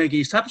 We're playing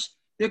against Hibs.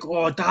 They go,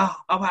 I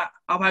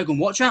want to go and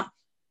watch that.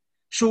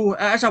 So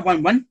it is a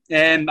win-win.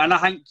 And I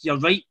think you're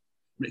right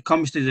when it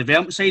comes to the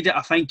development side.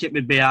 I think it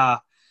would be a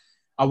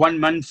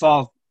win-win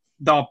for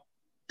the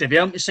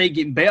development side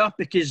getting better,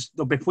 because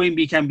they'll be playing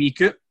week in,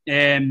 week out.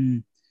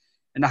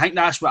 And I think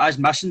that's what is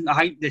missing. I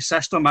think the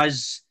system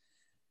is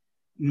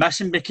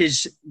missing,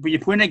 because when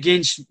you're playing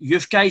against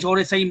youth guys all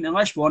the time, and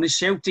let's be honest,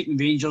 Celtic and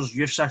Rangers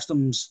youth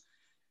systems,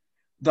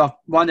 they're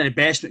one of the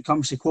best when it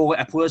comes to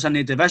quality of players in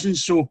the division.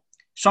 So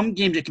some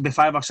games it could be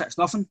 5 or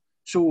 6-0.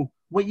 So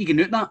what you can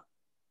do at that?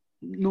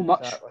 No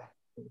much.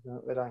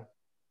 Exactly right.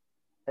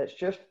 It's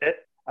just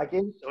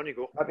again,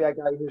 maybe a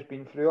guy who's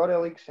been through all the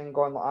leagues and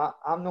gone like that.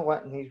 I'm not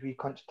letting these wee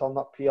cunts turn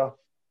up here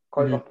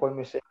because they're playing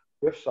with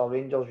youths or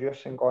Rangers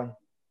youths and going,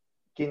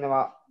 getting them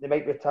up. They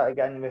might be trying to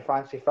get in with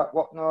fancy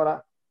footwork and all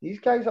that. These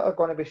guys that are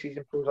going to be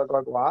season pros are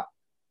going to go like that.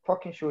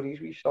 Fucking show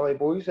these wee silly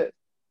boys that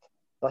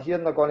they're here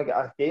and they're going to get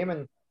a game,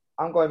 and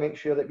I'm going to make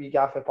sure that we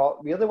Gaffer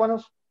Park, we're the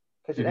winners.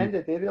 Because at the end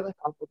of the day, really,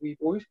 I'm for wee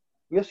boys.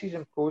 We're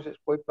season pros that's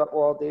played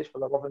football all days for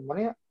the love and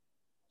money.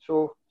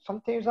 So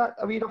sometimes that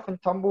a wee rough and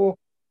tumble,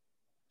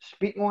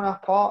 speaking on a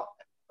part,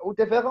 will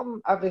develop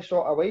them every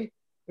sort of way.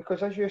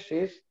 Because as you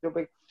say, there'll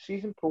be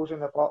season pros in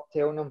the park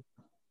telling them,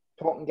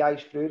 talking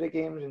guys through the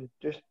games and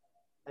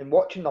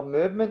watching their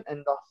movement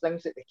and the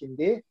things that they can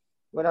do.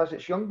 Whereas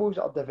it's young boys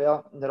that are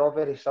developing, they're all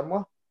very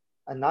similar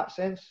in that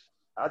sense.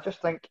 I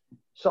just think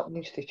something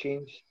needs to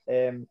change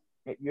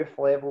at youth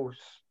levels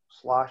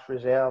 /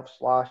 reserve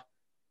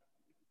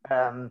 /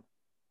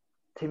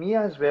 to me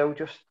as well,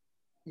 just,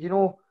 you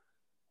know,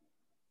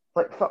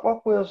 like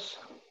football players,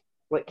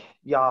 like,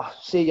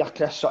 say your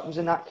Chris Suttons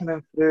and that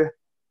coming through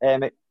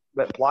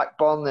with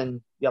Blackburn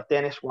and your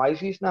Dennis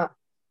Wiseys and that,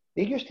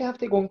 they used to have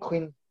to go and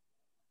clean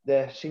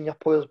the senior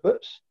players'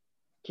 boots.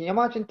 Can you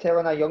imagine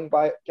telling a young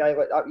guy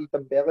like that, wee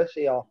Dumbelly,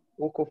 say, a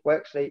local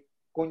flex, right,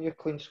 go and you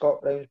clean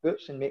Scott Brown's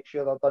boots and make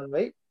sure they're done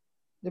right?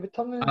 They would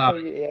turn around and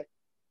tell you,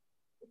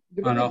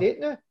 they wouldn't do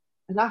it now.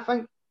 And I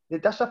think the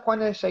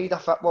disciplinary side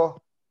of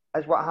football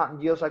is what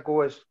happened years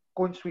ago, is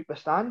go and sweep the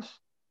stands.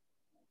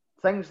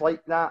 Things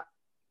like that,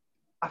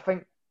 I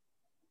think,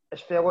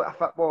 is fell out of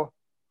football,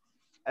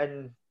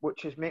 and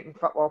which is making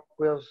football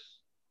players,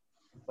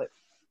 like,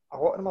 a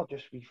lot of them are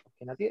just wee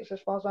fucking idiots as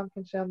far as I'm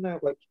concerned now.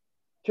 Like,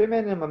 too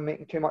many of them are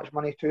making too much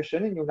money too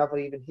soon and you'll never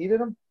even hear of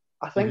them.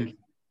 I think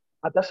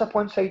a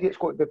discipline side that's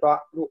got to be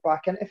brought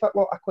back into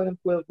football, a cleaning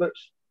players'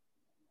 boots.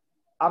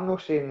 I'm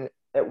not saying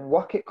it will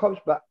work at clubs,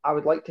 but I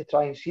would like to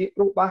try and see it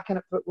brought back in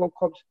at football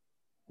clubs.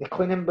 The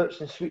cleaning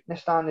boots and sweeping the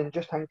stand and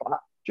just things like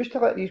that. Just to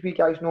let these wee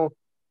guys know,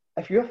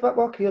 if your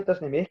football career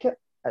doesn't make it,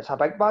 it's a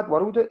big bad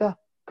world out there.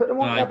 Put them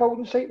on a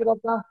building site with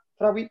them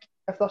for a week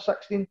if they're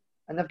 16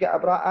 and they've got a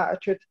brat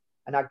attitude,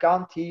 and I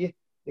guarantee you,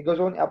 he goes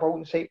on to a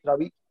building site for a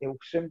week, he'll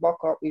soon buck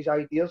up these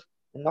ideas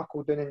and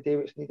knuckle down and do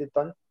what's needed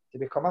done to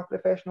become a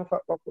professional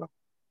football player.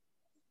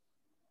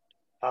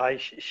 I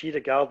see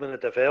regarding the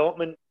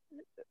development,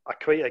 I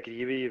quite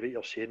agree with you what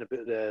you're saying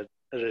about the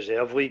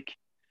reserve league.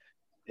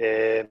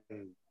 I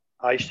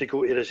used to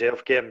go to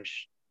reserve games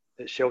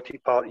at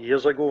Celtic Park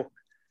years ago.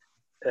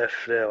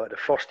 If the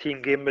first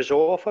team game was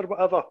off or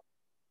whatever,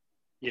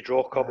 you'd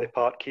rock up to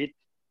Parkhead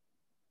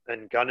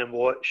and go and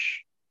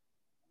watch.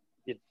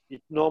 You'd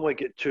normally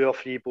get 2 or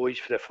 3 boys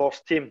for the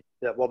first team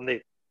that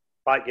weren't.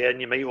 Back then,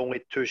 you might only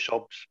have 2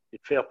 subs.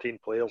 You'd 13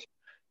 players.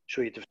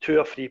 So you'd have 2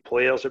 or 3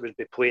 players that would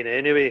be playing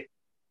anyway.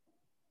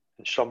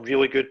 And some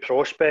really good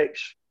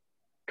prospects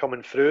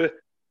coming through.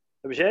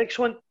 It was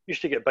excellent.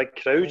 Used to get big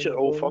crowds at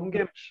Old Firm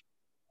games.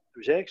 It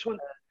was excellent.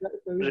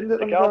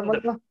 Regarding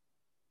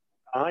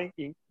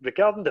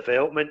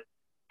development,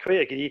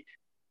 quite agree.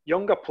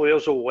 Younger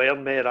players will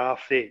learn more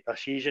after a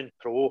season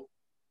pro.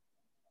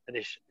 And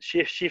see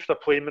if they're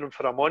playing with them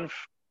for a month,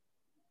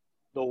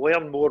 they'll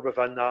learn more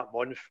within that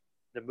month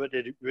than what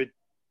they would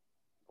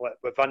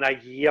within a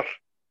year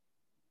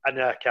in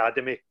the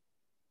academy.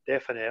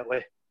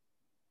 Definitely.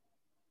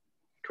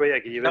 Quite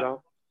agree with that.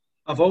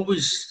 I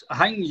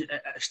think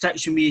it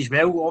sticks with me as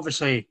well.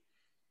 Obviously,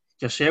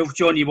 yourself,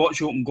 John, you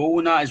watch Open Goal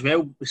and that as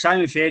well.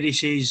 Simon Ferry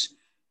says,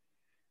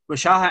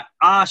 which I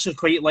actually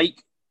quite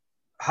like,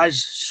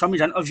 some of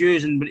his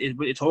interviews and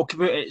what he talk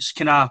about. It's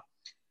kind of,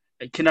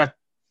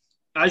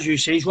 as you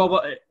say,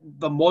 Robert,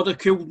 they're more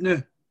cooled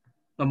now.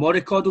 They're more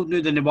coddled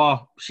now than they were.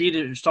 See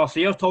the stuff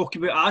they're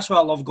talking about. That's why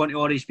I love going to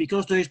all these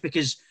speakers now,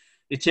 because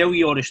they tell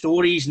you all the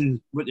stories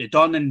and what they've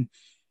done. And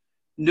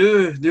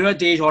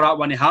nowadays all that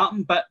wouldn't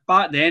happen. But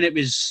back then it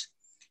was,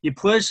 you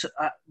players,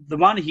 the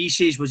one he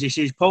says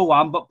Paul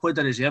Lambert played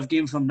a reserve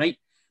game from night.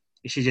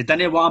 He says he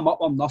didn't warm up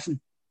or nothing.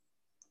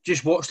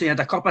 Just watched, he had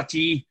a cup of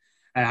tea.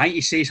 And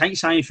I think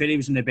Simon Ferry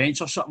was on the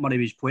bench or something when he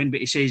was playing. But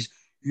he says,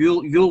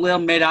 You'll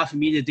learn more after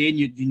me today, and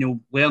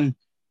you learn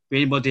with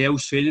anybody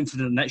else training for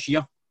the next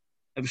year.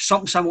 It was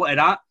something similar to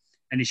that,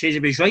 and he says he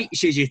was right. He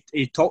says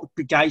he talked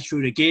to guys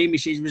through the game. He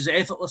says it was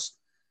effortless,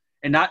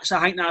 and I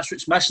think that's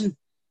what's missing.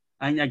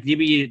 I agree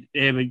with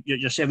you,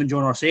 yourself and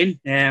John are saying.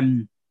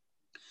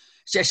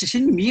 It's the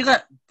same with me.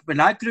 Like, when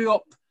I grew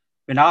up,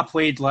 when I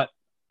played like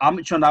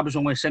amateur, and I was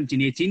only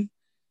 17, 18.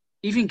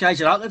 Even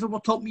guys at that level were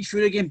talking me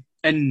through the game,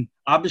 and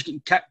I was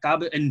getting kicked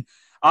out, and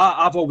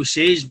I've always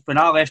said, when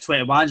I left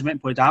 21s, went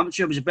and played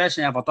amateur, it was the best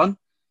thing I ever done,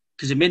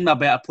 because it made me a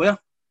better player.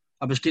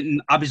 I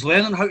was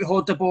learning how to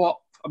hold the ball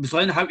up. I was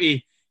learning how to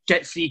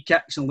get free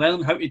kicks and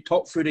learning how to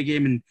talk through the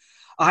game. And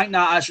I think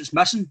that is what's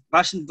missing.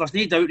 There's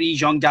no doubt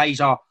these young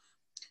guys are,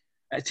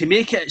 to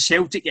make it at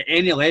Celtic at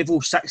any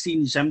level,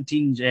 16s,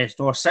 17s,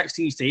 or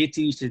 16s to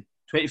 18s to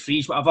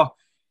 23s, whatever,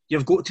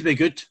 you've got to be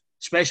good.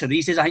 Especially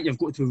these days, I think you've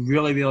got to be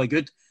really, really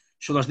good.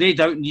 So there's no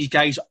doubt these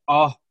guys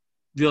are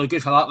really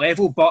good for that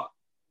level. But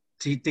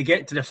to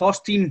get to the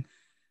first team,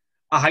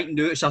 I think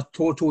now it's a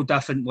total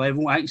different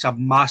level. I think it's a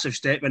massive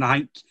step, and I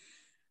think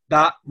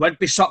that would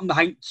be something I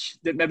think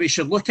that maybe we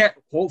should look at.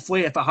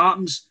 Hopefully, if it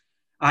happens,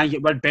 I think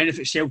it would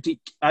benefit Celtic.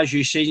 As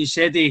you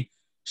said,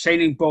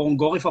 signing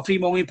Bolingoli for £3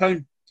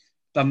 million.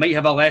 They might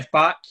have a left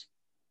back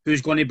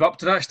who's going to be up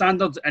to that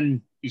standard,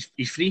 and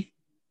he's free.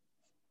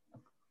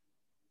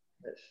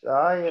 It's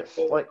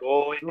like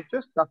there's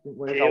just different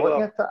ways of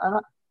looking at it,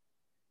 innit?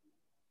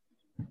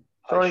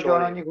 Sorry,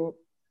 John, on you go.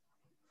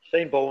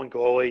 Signed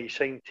Bolingoli, you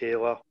signed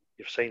Taylor,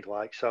 you've signed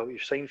Laxalt,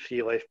 you've signed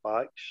 3 left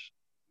backs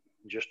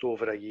in just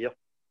over a year.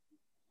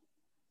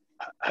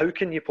 How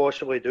can you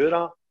possibly do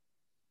that?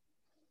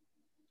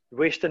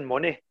 Wasting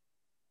money.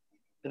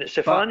 And it's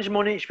the fans'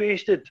 money it's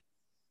wasted.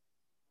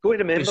 Go to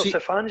the members, it's the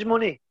fans'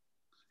 money.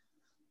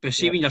 But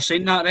see, when you're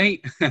saying that,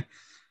 right,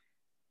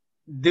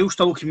 they'll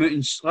still come out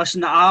and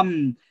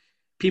listen.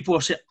 People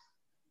are saying,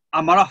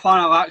 I'm a fan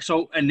of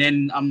Laxalt, and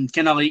then I'm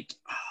kind of like,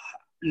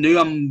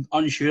 now I'm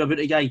unsure about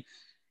the guy.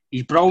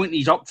 He's brilliant,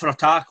 he's up for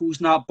tackles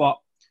and that, but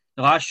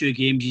the last few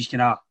games,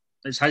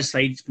 it's his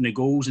side, it's been the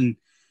goals. And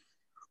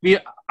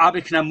I'd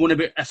be kind of moaning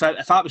about,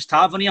 if that was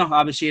Tavernier,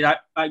 I would say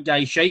that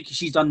guy's shite, because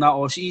he's done that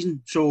all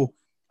season. So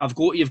you've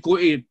got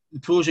to, the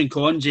pros and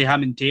cons of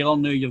him and Taylor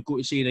now, you've got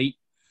to say, right.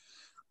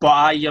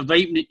 But you're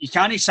right, you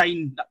can't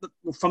sign.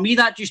 For me,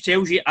 that just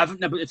tells you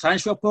everything about the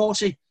transfer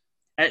policy.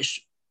 It's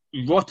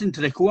rotten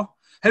to the core.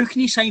 How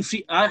can you sign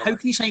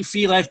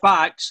 3 left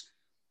backs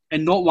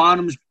and not one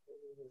of them's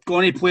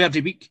going to play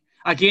every week?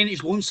 Again,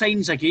 it's loan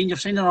signings. Again, you're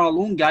signing a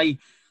lone guy.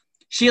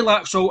 Say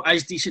Laxalt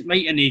is decent,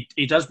 right, and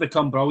he does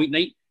become brilliant,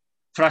 right?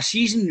 For a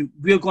season,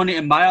 we're going to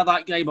admire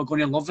that guy. We're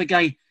going to love the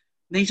guy.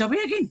 Then he's away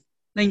again.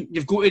 Then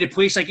you've got to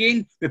replace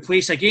again.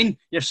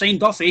 You've signed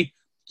Duffy.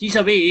 He's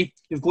away.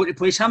 You've got to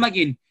replace him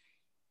again.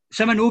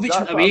 Simonovic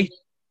went away. You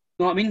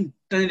know what I mean?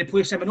 Then they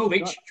replace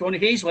Simonovic. Johnny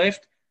Hayes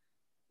left.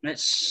 It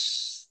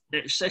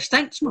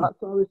stinks, man. That's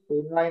what I was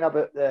saying, Ryan,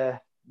 about the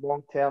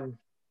long-term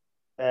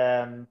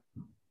thing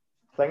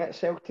at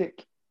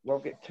Celtic.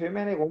 We've got too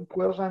many loan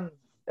players in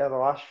the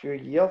last few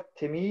years.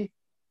 To me,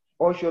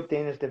 all you're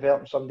doing is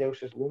developing somebody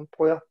else's loan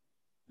player,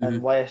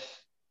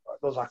 unless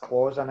there's a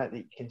clause in it that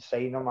you can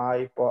sign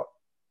them. But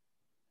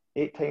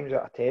 8 times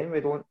out of 10,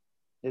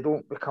 they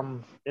don't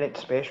become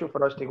anything special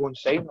for us to go and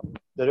sign them.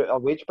 They're out of our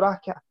wage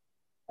bracket.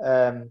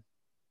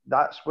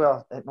 That's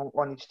where it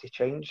all needs to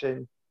change.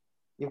 And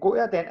you've got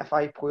to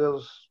identify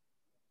players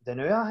I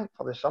think,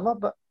 for the summer,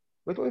 but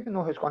we don't even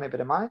know who's going to be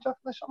the manager for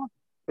the summer.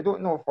 We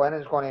don't know if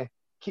Lennon's going to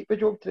keep the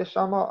job to the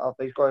summer, or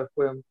if he's going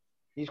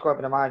to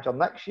be the manager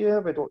next year.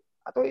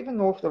 I don't even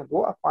know if they've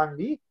got a plan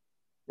B.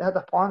 They had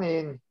a plan A,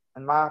 and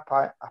in my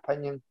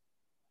opinion,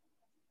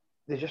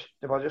 they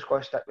were just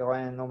going to stick with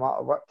Lennon no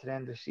matter what to the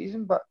end of the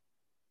season. But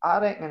I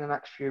reckon in the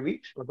next few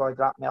weeks we're going to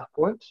grab more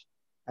points.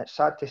 It's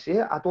sad to say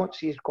it. I don't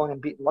see us going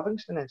and beating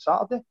Livingston on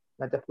Saturday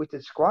in a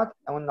depleted squad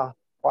and on the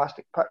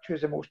plastic pitch,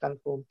 who's the most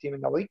informed team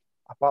in the league,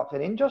 apart from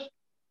Rangers.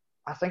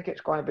 I think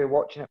it's going to be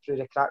watching it through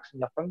the cracks in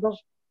your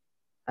fingers.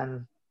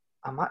 And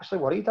I'm actually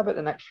worried about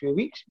the next few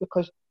weeks,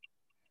 because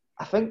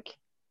I think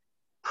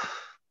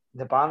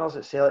the banners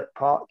at Celtic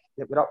Park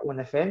that were up on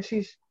the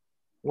fences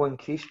will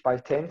increase by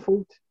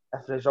tenfold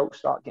if the results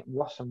start getting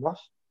worse and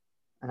worse.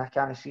 And I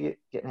can't see it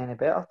getting any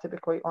better, to be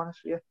quite honest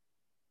with you.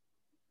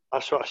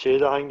 That's what I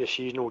said. I think the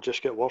season will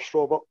just get worse,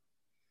 Robert.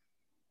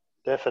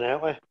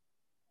 Definitely.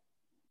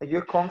 Are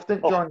you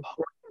confident, John?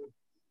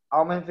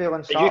 Almonvale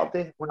on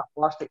Saturday on a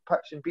plastic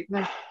pitch and beating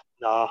them?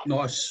 Nah.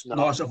 No, it's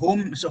at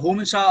home. It's at home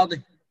on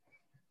Saturday.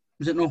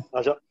 Is it no?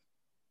 Is it?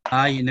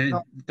 Aye, and then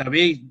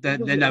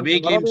the away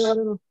games.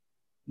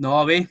 No,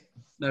 away.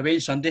 The away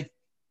on Sunday.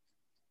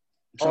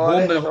 It's at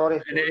home,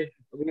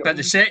 but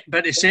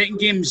the second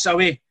game's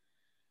away.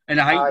 And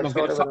I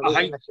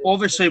think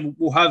obviously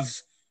we'll have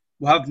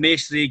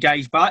most of the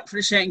guys back for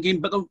the second game,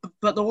 but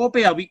there will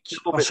be a week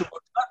or so.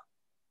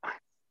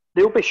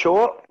 They'll be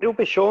short.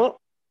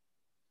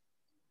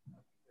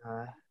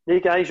 The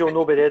guys will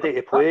not be ready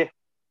to play. You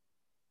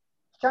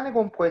can't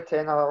go and play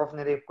 10 or 11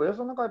 of their players,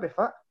 they're not going to be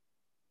fit.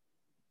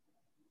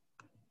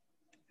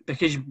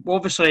 Because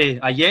obviously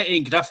Ajeti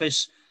and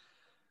Griffiths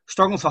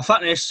struggling for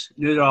fitness,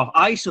 now they're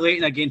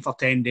isolating again for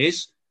 10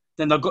 days.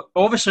 Then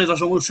obviously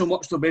there's only so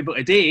much they'll be able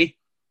to do,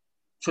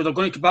 so they're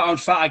going to come back on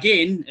fit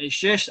again. It's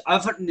just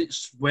everything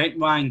that's went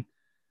wrong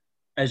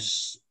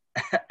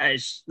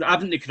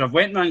everything that could have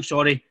went wrong,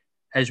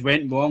 has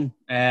went wrong.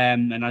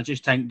 And I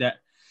just think that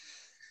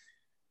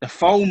the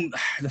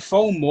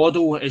full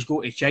model is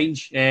going to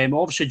change.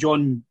 Obviously,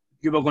 John,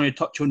 you were going to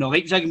touch on the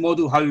Leipzig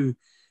model,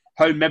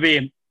 how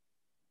maybe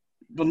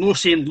we're not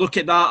saying look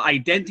at that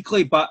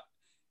identically, but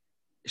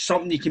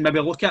something you can maybe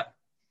look at.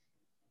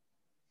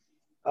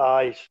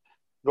 Aye,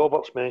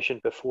 Robert's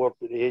mentioned before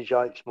the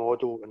Ajax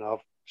model, and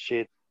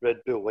said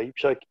Red Bull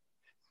Leipzig.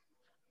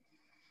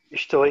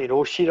 Just to let you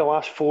know, see the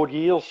last 4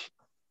 years,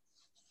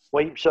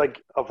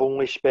 Leipzig have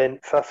only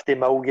spent 50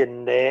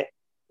 million net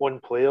on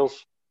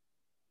players.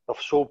 They've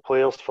sold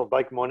players for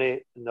big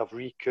money and they've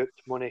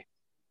recouped money.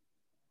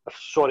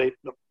 Sorry,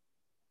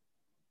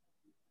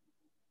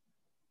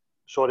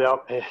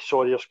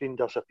 your screen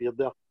disappeared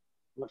there.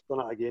 Let's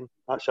done it again.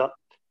 That's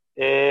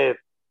it.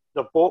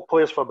 They've bought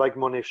players for big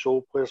money,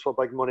 sold players for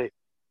big money.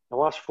 The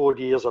last 4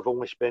 years, I've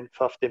only spent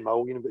 50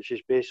 million, which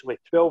is basically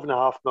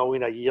 12.5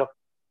 million a year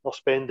they're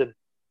spending.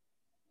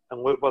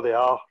 And look where they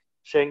are,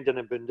 second in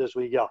the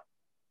Bundesliga,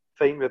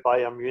 fighting with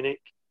Bayern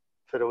Munich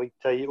for the league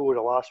title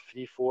the last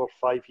 3, 4,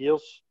 5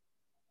 years.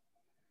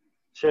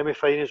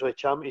 Semi-finals of the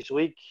Champions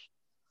League.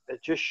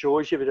 It just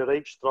shows you with the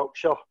right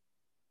structure,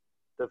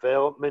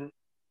 development,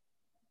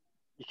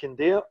 you can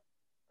do it.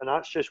 And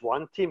that's just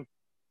one team.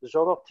 There's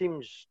other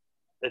teams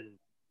in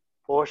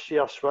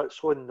Austria,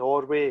 Switzerland,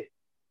 Norway,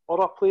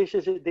 other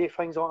places that do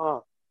things like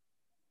that.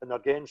 And they're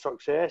getting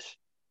success.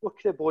 Look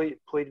at the boy who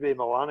played with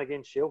Milan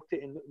against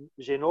Celtic. And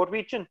was he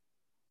Norwegian?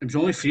 It was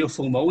only 3 or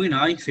 4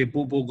 million, for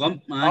Bobo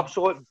Gump, man.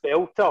 Absolute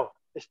belter.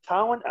 There's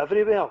talent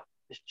everywhere.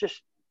 It's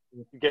just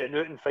getting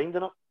out and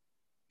finding it.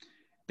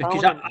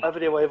 Because talent at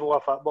every level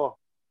of football.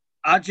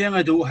 I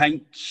generally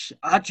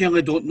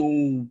don't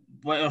know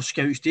what our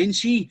scouts do.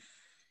 See,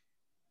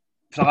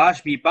 for the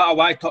last wee bit, I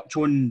want to touch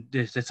on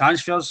the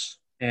transfers.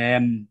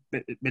 With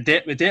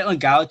Declan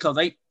Gallagher,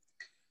 right?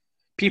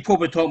 People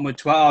were talking about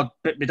Twitter,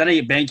 but we didn't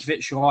get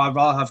Benkovic, so I'd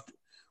rather have...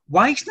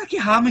 Why has Nicky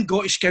Hammond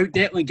got to scout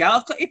Declan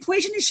Gallagher? He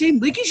plays in the same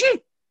league as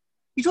you.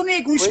 You don't need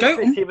to go and scout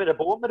him. Team at the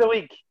bottom of the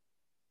league.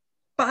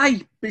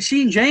 But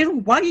see, in general,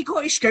 why you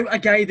got to scout a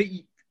guy that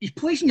he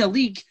plays in your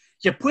league,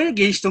 you play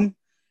against him,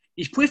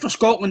 he's played for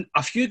Scotland,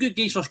 a few good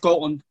games for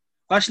Scotland.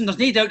 Listen, there's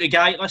no doubt the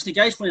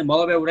guy's playing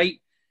Motherwell, right?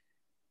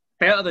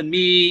 Better than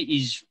me,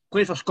 he's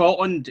played for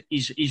Scotland,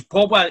 he's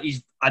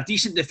probably a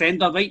decent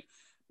defender, right?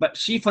 But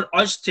see, for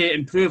us to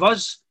improve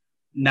us,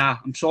 nah,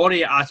 I'm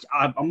sorry,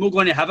 I'm not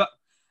going to have it.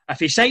 If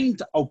he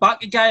signed, I'll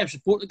back the guy, I'll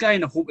support the guy,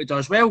 and I hope he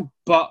does well.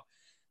 But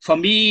for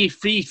me,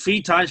 free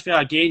transfer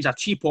again is a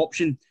cheap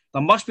option.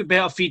 There must be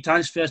better free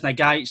transfers than a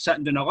guy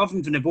sitting down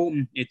 11th in the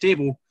bottom of the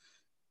table,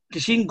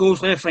 conceding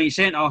goals left, right,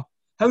 centre.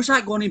 How's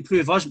that going to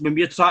improve us when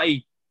we're trying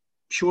to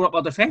shore up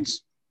our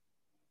defence?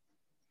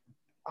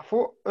 I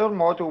thought our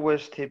model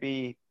was to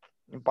be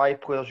buy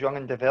players young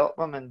and develop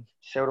them and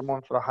sell them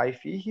on for a high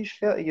fee. He's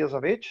 30 years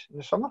of age in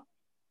the summer.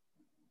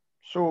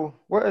 So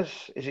what is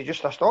he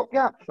just a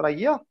stopgap for a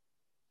year?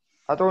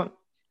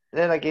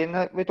 Then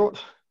again, we don't...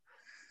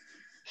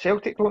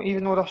 Celtic don't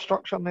even know their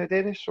structure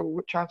nowadays, so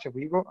what chance have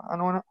we got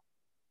on it?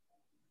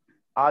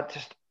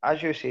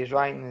 As you say,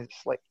 Ryan,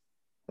 it's like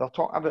they're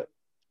talking about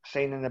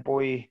signing the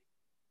boy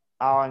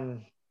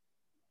Alan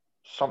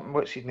something,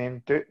 what's his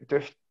name?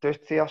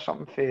 Doughty or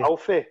something for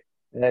Alfie.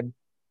 The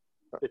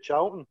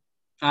Charlton.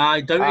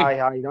 Aye, Doughty.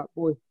 Aye, that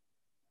boy.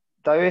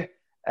 Doughty.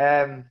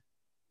 And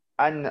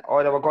they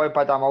were going to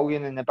bid $1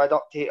 million and they bid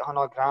up to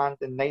 800 grand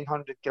and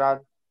 900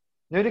 grand.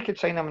 Now they could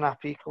sign him in a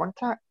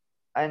pre-contract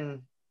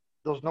and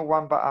there's no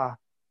one but a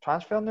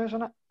transfer news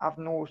on it. I've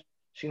no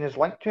seen his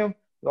link to him.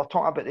 We were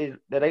talking about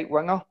the right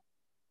winger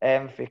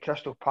for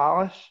Crystal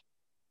Palace,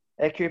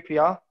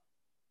 QPR.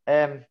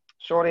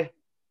 Sorry,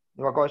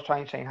 they were going to try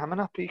and sign him in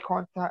a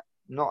pre-contract.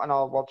 Not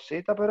another word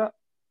said about it.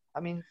 I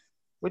mean,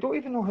 we don't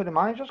even know who the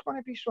manager's going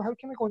to be, so how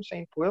can we go and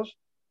sign players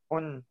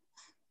on...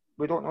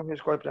 We don't know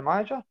who's going to be the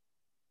manager?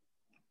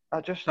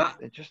 It just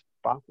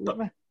baffles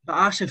me. But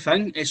that's the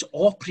thing, it's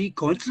all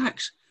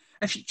pre-contracts.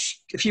 If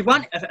he's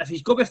going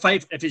to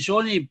be if it's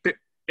only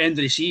end of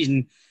the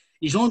season,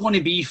 he's only going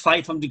to be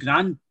 500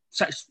 grand,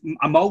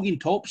 $1 million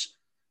tops.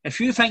 If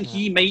you think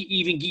he might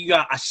even give you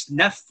a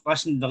sniff,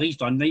 listen, the league's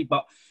done right,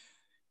 but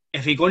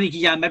if he's going to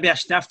give you maybe a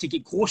sniff to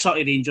get closer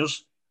to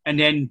Rangers and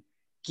then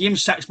give him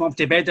 6 months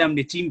to bed him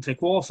the team for the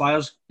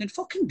qualifiers, then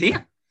fucking do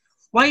it.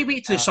 Why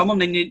wait till the summer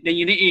then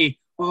you need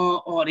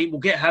to, right, we'll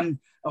get him.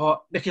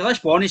 Because let's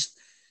be honest,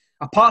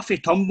 apart from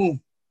Turnbull,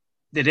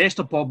 the rest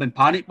have all been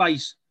panic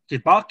buys.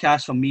 Because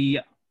Barkas, for me,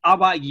 I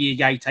want to give a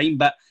guy time,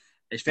 but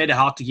it's very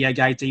hard to give a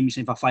guy time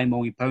for £5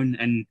 million.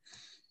 And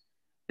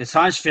the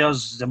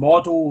transfers, the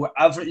model,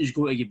 everything's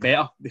going to get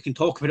better. We can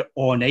talk about it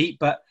all night,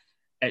 but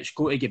it's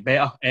going to get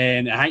better.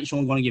 And I think it's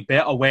only going to get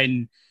better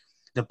when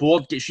the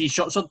board gets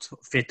restructured.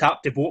 If they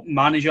tap the board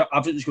manager,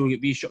 everything's going to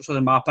get restructured,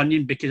 in my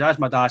opinion, because as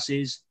my dad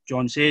says,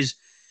 John says,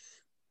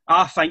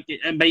 I think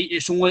I think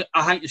it's going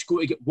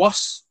to get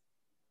worse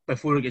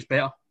before it gets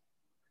better.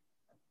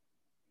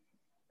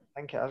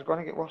 I think it is going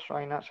to get worse,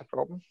 Ryan. That's a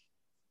problem.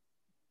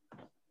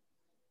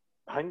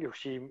 I think you'll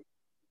see,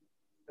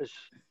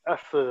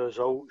 if the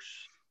results,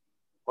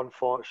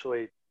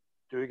 unfortunately,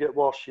 do get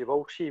worse, you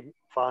will see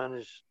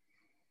fans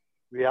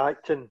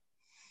reacting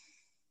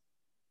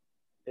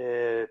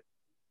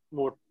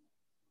more,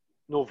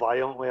 no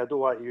violently, I don't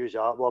want to use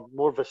that word,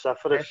 more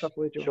vociferous,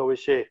 shall we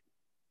say.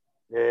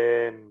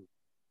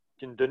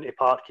 Going down to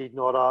Parkhead and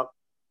all that.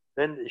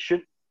 Then it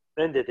shouldn't, at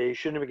the end of the day, you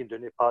shouldn't be going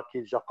down to Parkhead.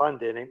 There's a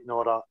pandemic and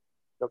all that.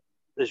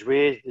 there's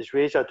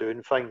ways of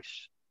doing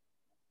things.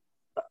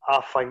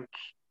 I think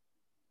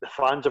the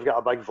fans have got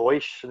a big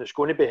voice and it's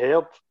going to be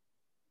heard.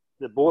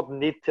 The board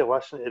need to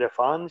listen to the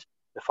fans.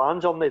 The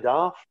fans are not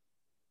daft.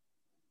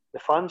 The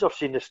fans have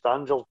seen the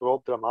standards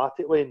drop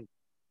dramatically, and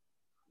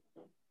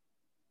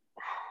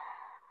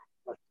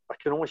I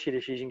can only see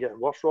the season getting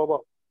worse,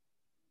 Robert.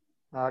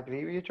 I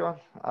agree with you, John.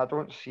 I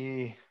don't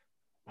see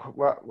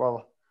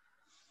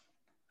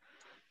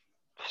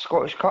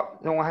Scottish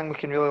Cup, the only thing we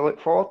can really look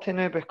forward to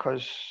now,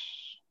 because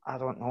I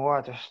don't know,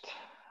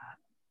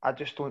 I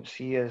just don't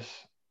see us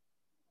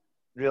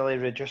really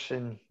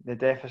reducing the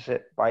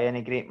deficit by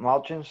any great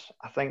margins.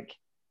 I think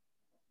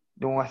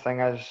the only thing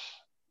is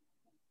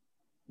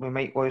we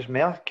might lose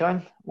more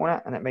ground on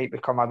it, and it might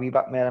become a wee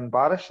bit more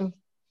embarrassing,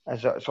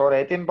 as it's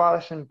already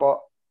embarrassing, but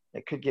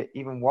it could get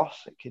even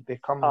worse. It could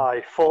become...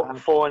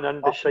 falling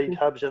in beside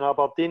Hibs and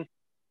Aberdeen.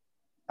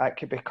 It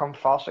could become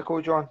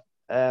farcical, John.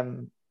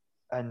 And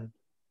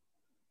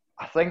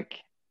I think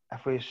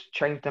if we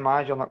changed the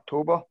manager in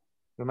October,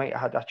 we might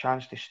have had a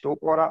chance to stop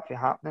all that from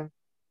happening.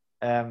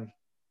 I'm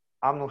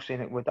not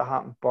saying it would have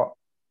happened, but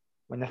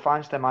when the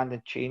fans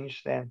demanded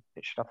change, then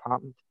it should have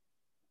happened.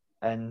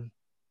 And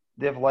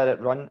they've let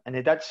it run. And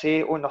they did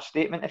say on their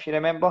statement, if you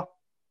remember,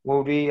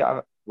 we'll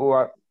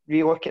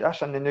re-look at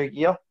this in the new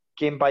year,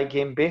 game by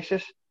game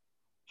basis.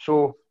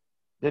 So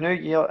the new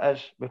year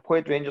is, we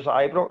played Rangers at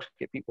Ibrox,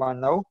 get beat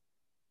 1-0.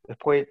 We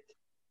played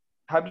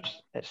Hibs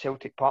at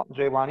Celtic Park and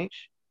drew 1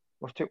 each.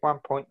 We've took 1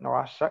 point in the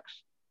last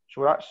 6.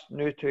 So that's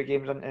new 2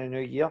 games into the new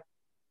year.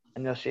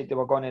 And they said they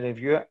were going to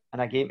review it on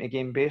a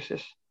game-to-game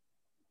basis.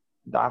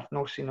 I've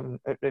not seen them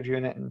out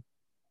reviewing it. And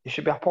they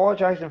should be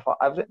apologising for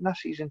everything this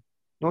season.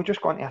 Not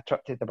just going to a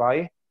trip to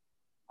Dubai.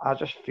 I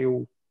just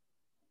feel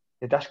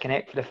the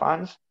disconnect for the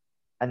fans.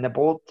 And the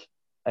board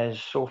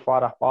is so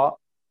far apart.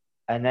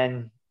 And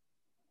then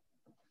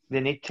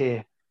they need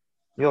to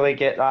really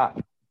get that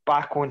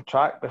back on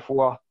track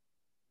before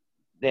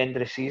the end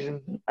of the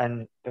season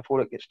and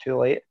before it gets too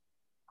late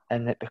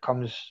and it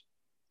becomes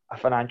a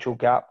financial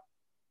gap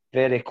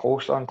very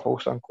closer and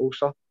closer and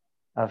closer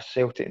of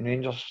Celtic and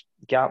Rangers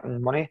gap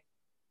in money,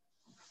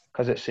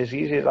 because it's as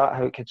easy as that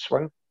how it could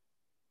swing.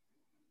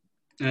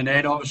 And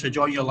then obviously,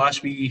 John, your last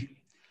a wee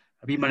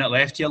minute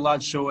left here,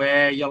 lads, so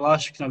your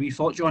last kind of wee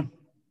thought, John?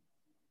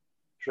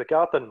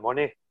 Regarding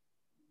money,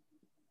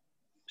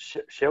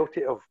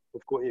 Celtic have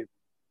got to...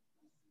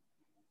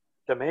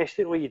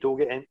 Domestically, you don't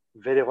get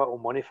very little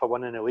money for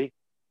winning the league.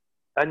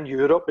 In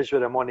Europe is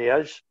where the money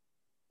is,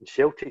 and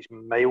Celtic's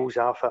miles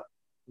off it.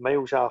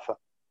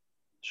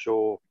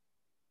 So,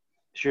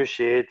 as you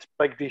said,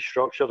 big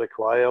restructure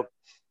required,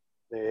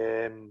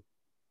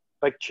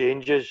 big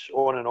changes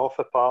on and off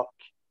the park.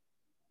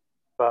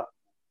 But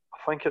I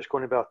think it's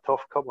going to be a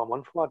tough couple of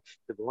months, lads,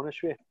 to be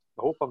honest with you.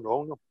 I hope I'm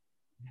wrong, though.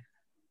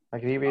 I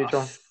agree with you,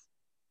 John.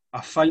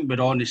 I think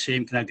we're on the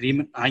same kind of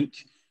agreement. I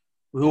think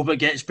we hope it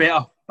gets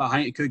better, but I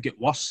think it could get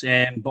worse.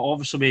 But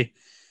obviously,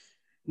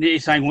 we need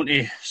to try and go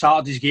into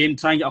Saturday's game,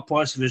 try and get a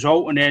positive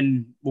result, and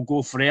then we'll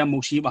go for them.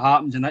 We'll see what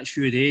happens in the next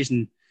few days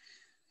and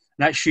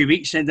next few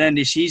weeks and then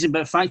the season.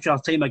 But thanks for your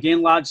time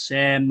again, lads.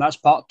 That's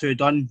part 2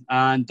 done,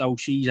 and I'll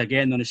see you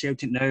again on the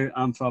Celtic Now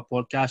and for our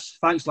podcast.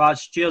 Thanks,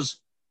 lads. Cheers.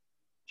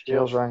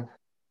 Cheers, Ryan.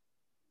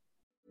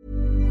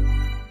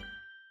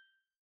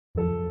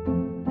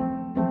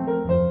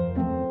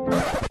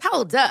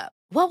 Hold up.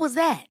 What was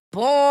that?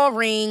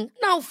 Boring.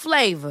 No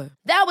flavor.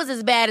 That was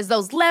as bad as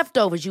those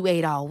leftovers you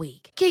ate all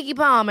week. Keke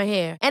Palmer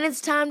here, and it's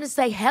time to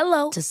say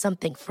hello to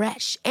something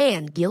fresh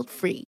and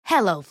guilt-free.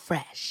 Hello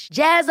Fresh.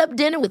 Jazz up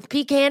dinner with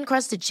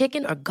pecan-crusted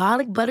chicken or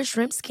garlic butter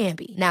shrimp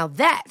scampi. Now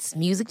that's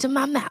music to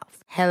my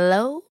mouth.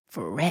 Hello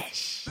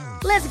Fresh.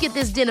 Let's get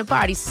this dinner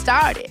party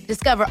started.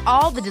 Discover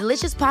all the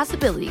delicious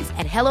possibilities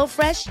at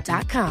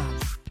HelloFresh.com.